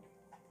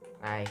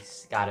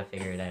 Gotta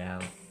figure it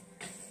out.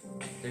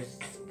 There's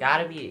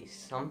gotta be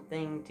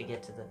something to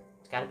get to the...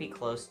 It's gotta be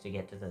close to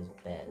get to those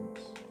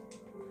beds.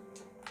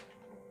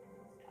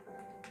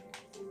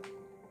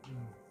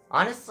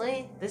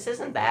 Honestly, this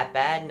isn't that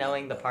bad,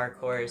 knowing the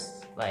parkour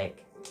is,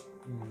 like,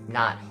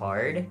 not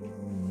hard.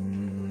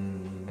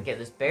 Okay,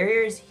 this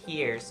barrier is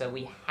here, so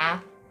we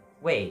have...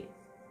 Wait.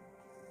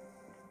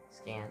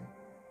 Scan.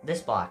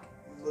 This block.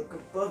 Look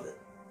above it.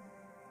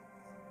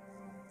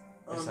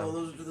 Oh no,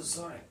 those are to the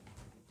side.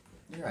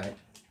 You're right.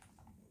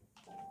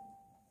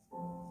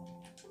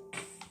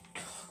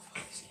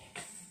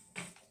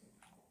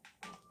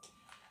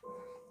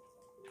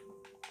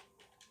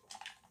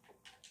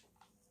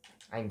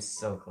 I'm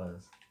so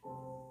close.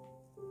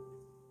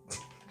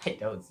 I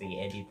don't see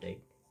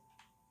anything.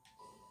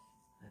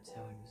 That's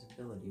how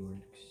invisibility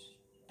works.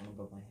 One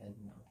above my head,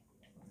 no.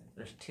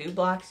 There's 2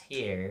 blocks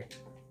here.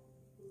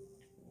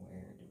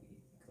 Where do we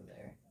go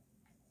there?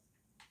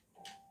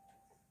 Okay.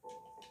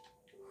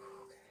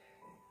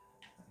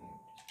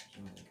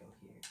 I'm gonna go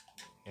here.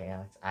 Okay,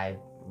 Alex, I'm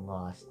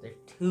lost. There's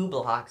 2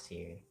 blocks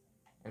here.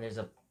 And there's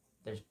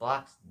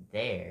blocks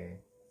there.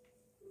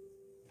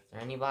 Is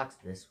there any blocks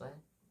this way?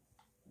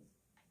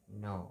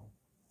 No.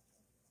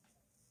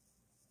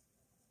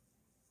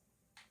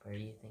 Where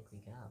do you think we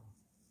go?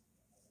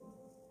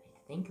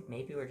 I think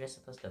maybe we're just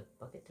supposed to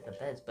book it to the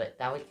beds, but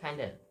that would kind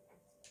of...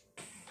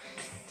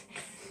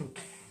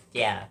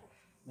 yeah.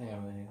 Hang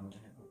on.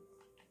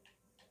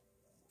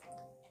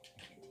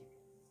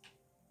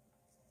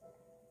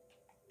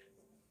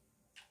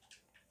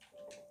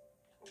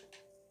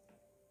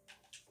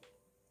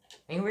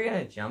 I think we're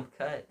gonna jump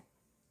cut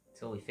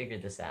until we figure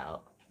this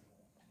out.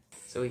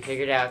 So we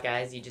figured out,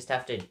 guys, you just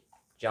have to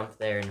jump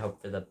there and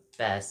hope for the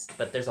best.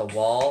 But there's a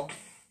wall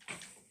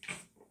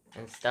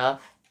and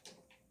stuff.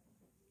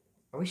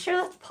 Are we sure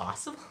that's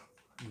possible?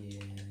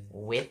 Yeah.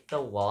 With the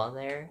wall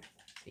there,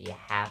 so you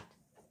have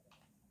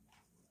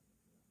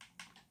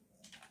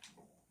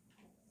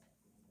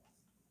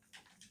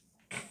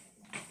to...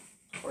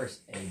 Of course,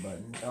 A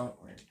buttons don't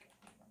work.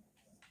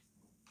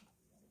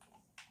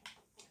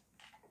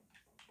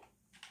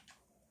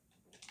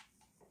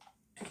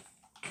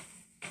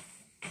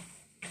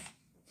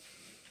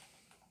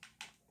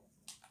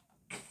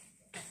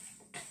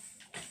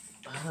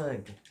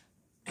 Bug.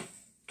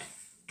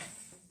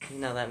 You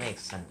know, that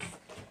makes sense.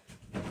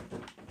 I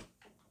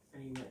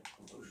need my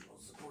emotional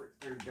support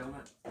there,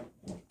 donut.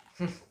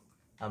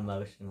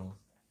 Emotional.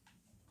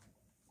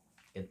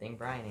 Good thing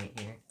Brian ain't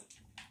here.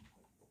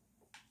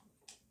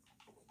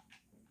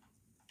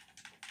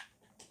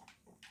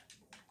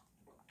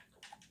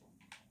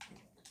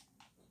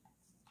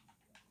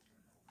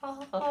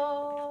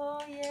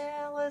 Oh,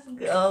 yeah, let's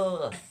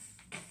go.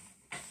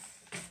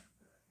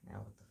 Now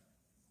what the...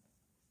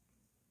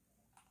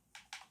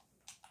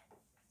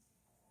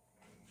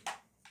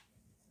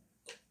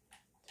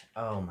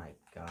 Oh my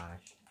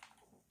gosh.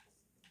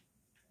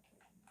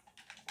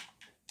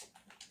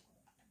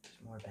 There's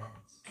more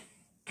beds.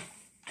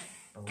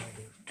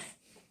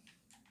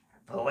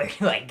 But where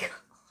do I go?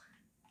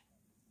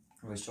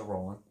 Are we still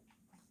rolling?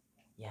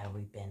 Yeah,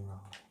 we've been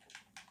rolling.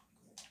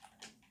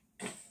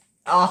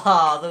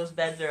 Oh, those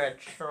beds are a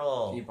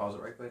troll. Can you pause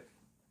it right quick?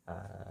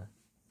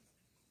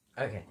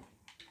 Okay.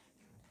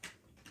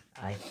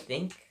 I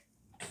think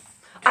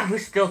I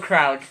was still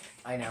crouched.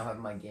 I now have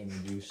my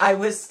gaming juice. I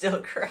was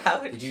still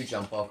crouched. Did you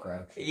jump while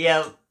crouched?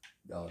 Yep.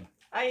 God.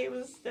 I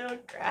was still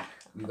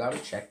crouched. You gotta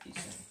check these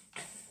things.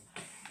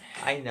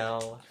 I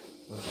know.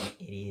 I was an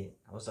idiot.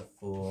 I was a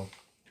fool.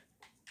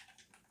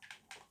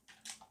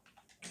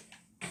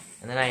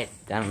 And then I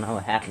don't know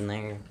what happened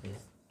there.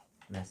 Just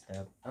messed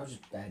up. That was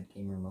just a bad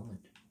gamer moment.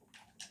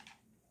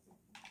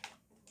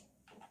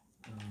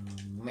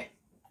 Meh.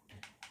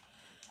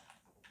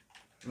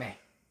 Meh.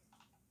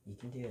 You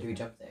can do it. Do we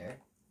jump there?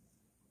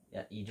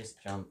 Yeah, you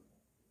just jump.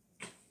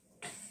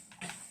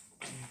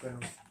 Bro.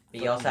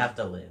 But you also have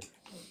to live.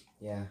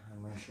 Yeah,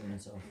 I'm rushing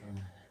myself.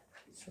 I'm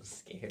so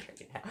scared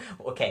right now.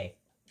 Okay.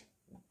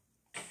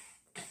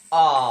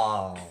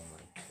 Oh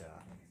my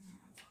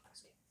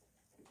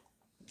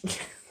god.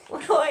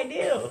 What do I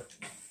do?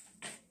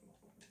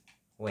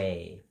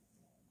 Wait.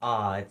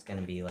 Oh, it's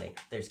gonna be like,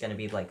 there's gonna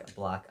be like a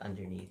block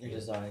underneath It you.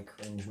 is I,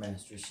 Cringe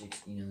Master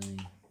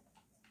 69.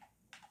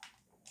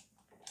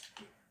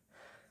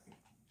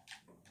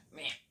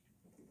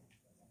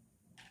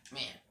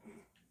 Man.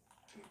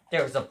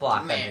 There was a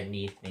block Man.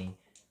 underneath me.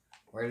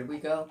 Where did we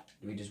go?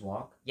 Did we just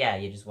walk? Yeah,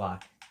 you just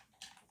walk.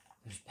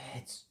 There's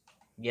beds.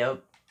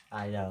 Yep,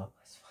 I know.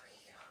 Let's fucking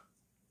go.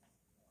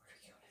 Where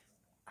do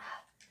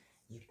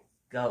we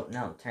go now?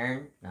 Go, no,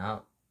 turn.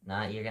 No,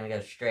 not, you're gonna go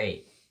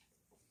straight.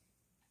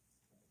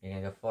 You're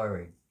gonna go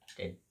forward.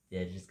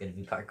 It's just gonna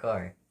be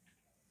parkour.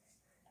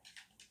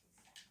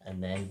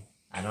 And then,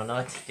 I don't know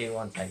what to do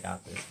once I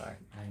got this far.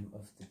 I'm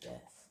of the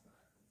death.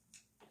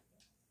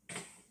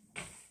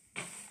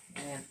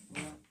 Man,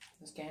 you know,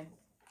 this game,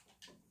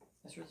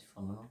 that's really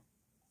fun though.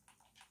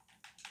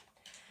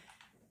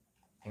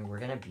 And we're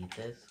gonna beat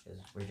this, because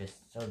we're just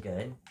so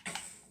good.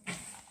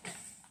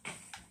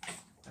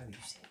 Why would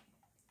you say?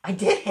 I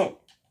did it!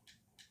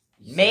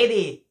 You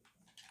Maybe!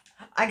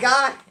 I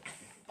got it!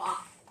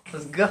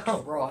 Let's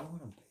go! Bro, I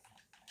want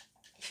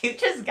a You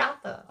just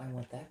got them! I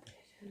want that bed.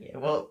 Yeah,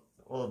 well,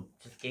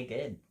 just get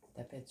good.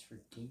 That bed's for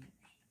gamers.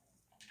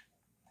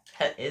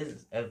 That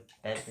is a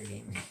bed for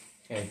gamers.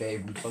 Hey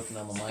babe, we're fucking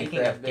on the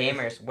Speaking Minecraft of bed.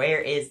 gamers,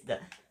 where is the...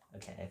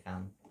 Okay, I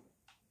found...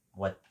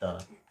 What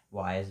the...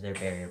 Why is there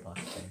barrier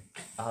blocks there?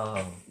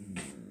 Oh.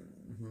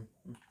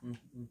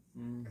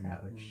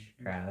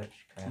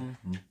 Crouch.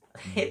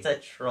 It's a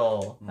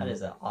troll. That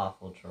is an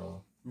awful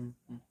troll.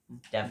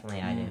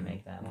 Definitely I didn't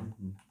make that one.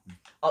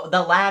 Oh,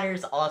 the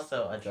ladder's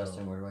also a troll.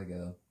 Justin, where do I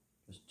go?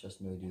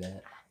 Justin, do I do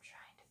that? I'm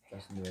trying to figure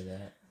Justin, do I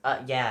that?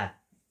 Yeah.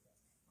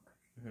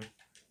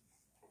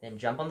 Then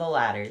jump on the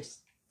ladders.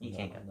 You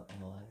can't go. On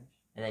the ladders.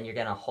 And then you're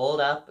gonna hold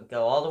up,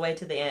 go all the way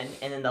to the end,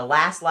 and then the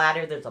last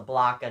ladder, there's a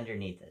block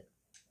underneath it.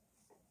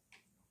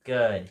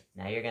 Good.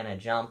 Now you're gonna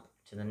jump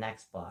to the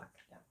next block.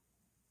 Yeah.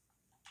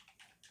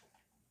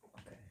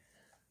 Okay.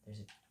 There's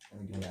a... Can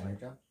we do a ladder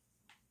jump?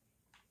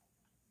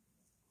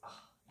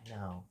 Oh,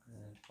 no.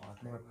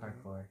 More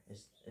parkour.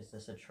 Is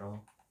this a troll?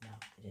 No,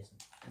 it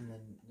isn't. And then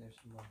there's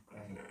more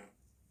right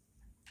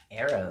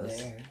Arrows.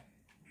 there.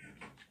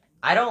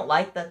 I don't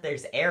like that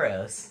there's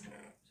arrows.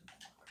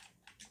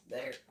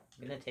 There.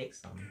 I'm gonna take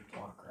some.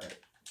 Walk right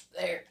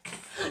there.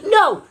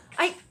 No!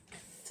 I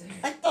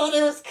There. thought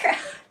it was crap.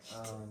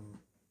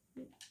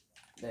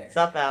 There. What's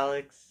up,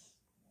 Alex?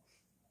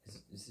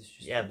 Is this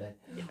just Yeah. bad?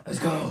 Let's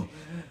go.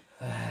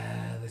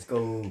 Let's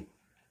go.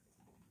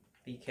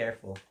 Be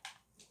careful.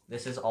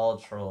 This is all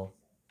troll.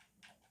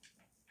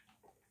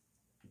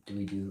 Do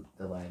we do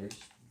the ladders?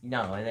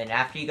 No, and then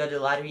after you go to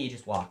the ladder, you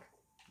just walk.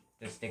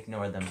 Just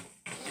ignore them.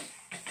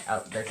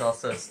 Oh, there's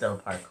also still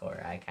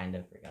parkour. I kind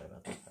of forgot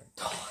about that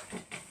part.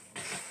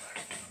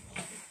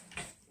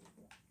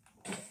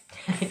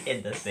 I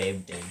did the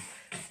same thing.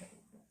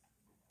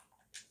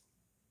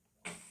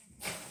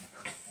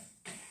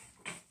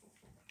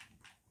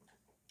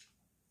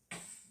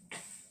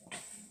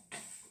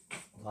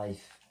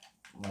 Life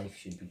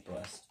should be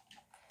blessed.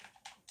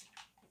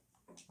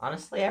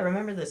 Honestly, I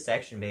remember this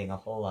section being a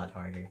whole lot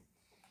harder.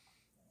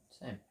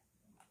 Same.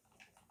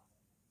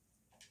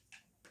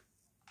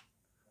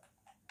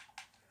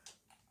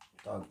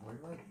 Dog, where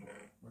do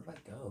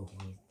I go?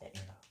 You need the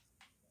arrow.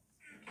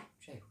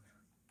 Jay.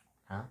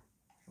 Huh?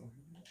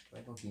 Do I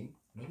go here?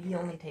 Maybe you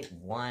only take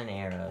one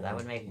arrow. That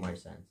would make more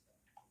sense.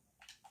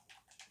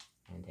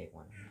 And take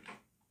one.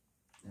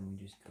 Then we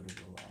just go to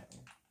the ladder.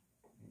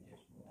 And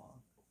just walk.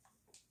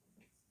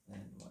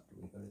 Then what? Do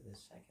we go to the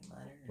second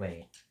ladder?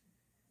 Wait.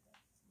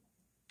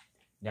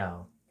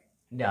 No.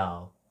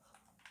 No.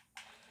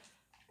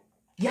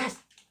 Yes!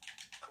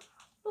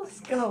 Let's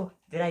go.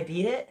 Did I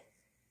beat it?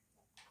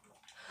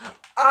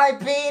 I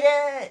beat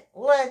it!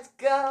 Let's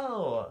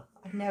go!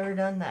 I've never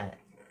done that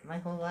my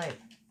whole life.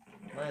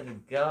 Let's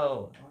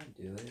go. I want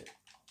to do it.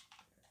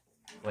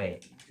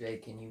 Wait. Jay,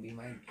 can you be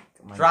my...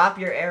 Drop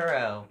your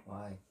arrow.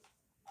 Why?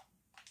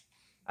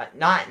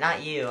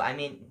 Not you. I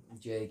mean...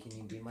 Jay, can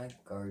you be my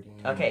guardian?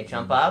 Okay,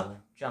 jump up,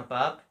 jump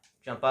up,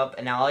 jump up,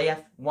 and now all you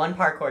have... One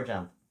parkour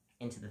jump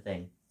into the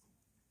thing.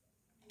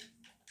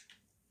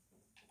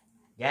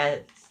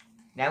 Yes.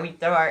 Now we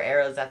throw our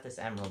arrows at this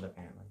emerald,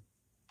 apparently.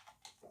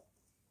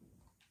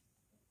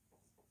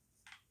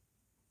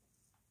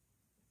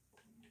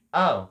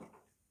 Oh.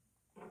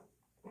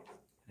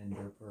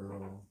 Ender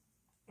pearl.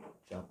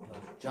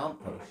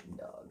 Jump potion,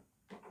 dog.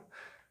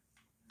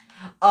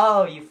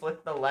 Oh, you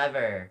flick the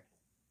lever.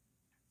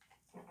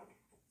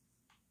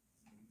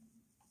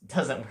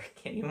 Doesn't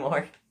work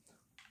anymore.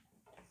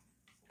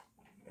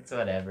 It's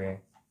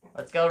whatever.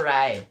 Let's go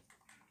ride.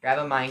 Grab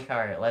a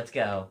minecart. Let's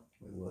go.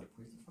 Wait, what?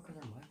 Where the fuck are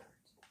their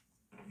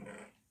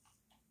minecarts?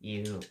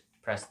 You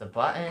press the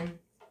button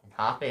and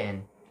hop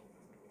in.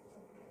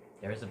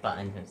 There was a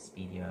button to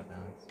speed you up,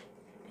 Alex.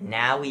 And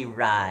now we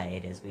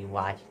ride as we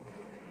watch.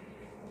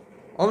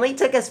 Only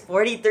took us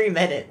 43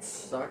 minutes.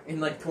 Suck. In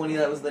like 20,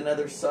 that was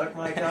another suck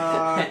my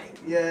cock.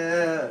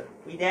 Yeah.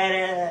 We did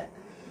it.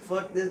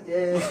 Fuck this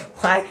game.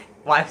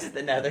 Why was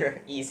the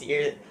nether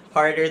easier,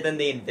 harder than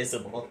the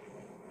invisible?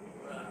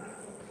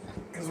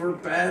 Because we're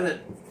bad at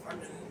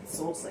fucking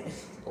soul sand.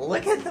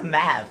 Look at the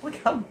map. Look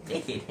how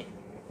big it is.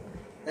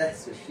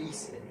 That's what she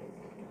said.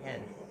 Yes,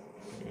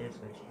 it is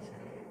what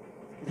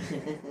she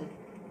said.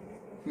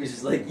 He was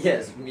just like,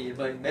 yes, me and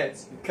my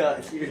mates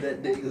caught hear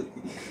that daily.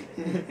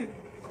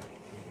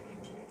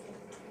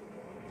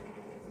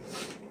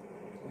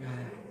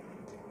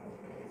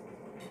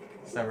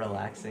 So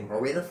relaxing. Are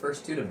we the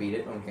first two to beat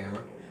it on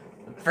camera?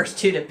 First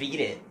two to beat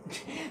it.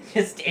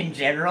 Just in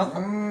general.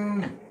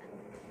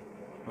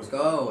 Let's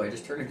go. I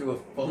just turned into a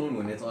phone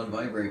when it's on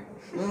vibrate.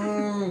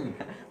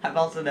 I've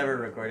also never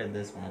recorded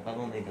this map. I've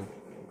only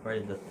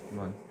recorded the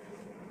one.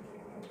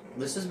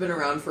 This has been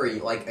around for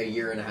like a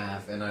year and a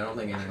half, and I don't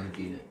think anyone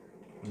beat it.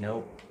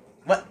 Nope.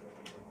 What?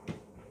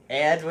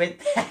 And with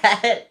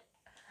that,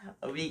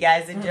 hope you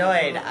guys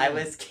enjoyed. I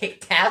was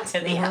kicked out to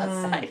the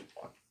outside.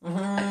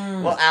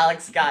 Well,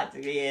 Alex got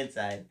to be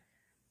inside.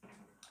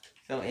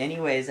 So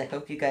anyways, I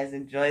hope you guys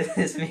enjoyed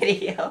this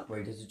video.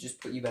 Wait, does it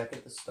just put you back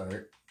at the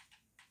start?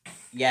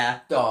 Yeah.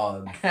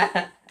 Dog.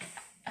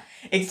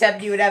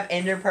 Except you would have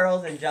ender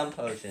pearls and jump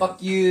potions.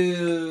 Fuck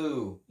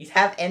you! You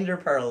have ender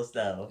pearls,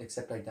 though.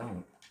 Except I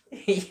don't.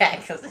 Yeah,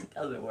 because it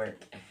doesn't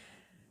work.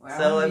 Well,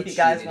 So if you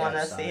guys want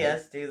to outside. see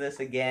us do this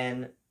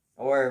again,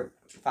 or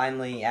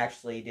finally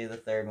actually do the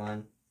third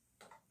one,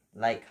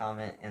 like,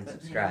 comment, and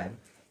subscribe.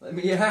 Let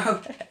me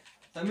out!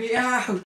 Let me out!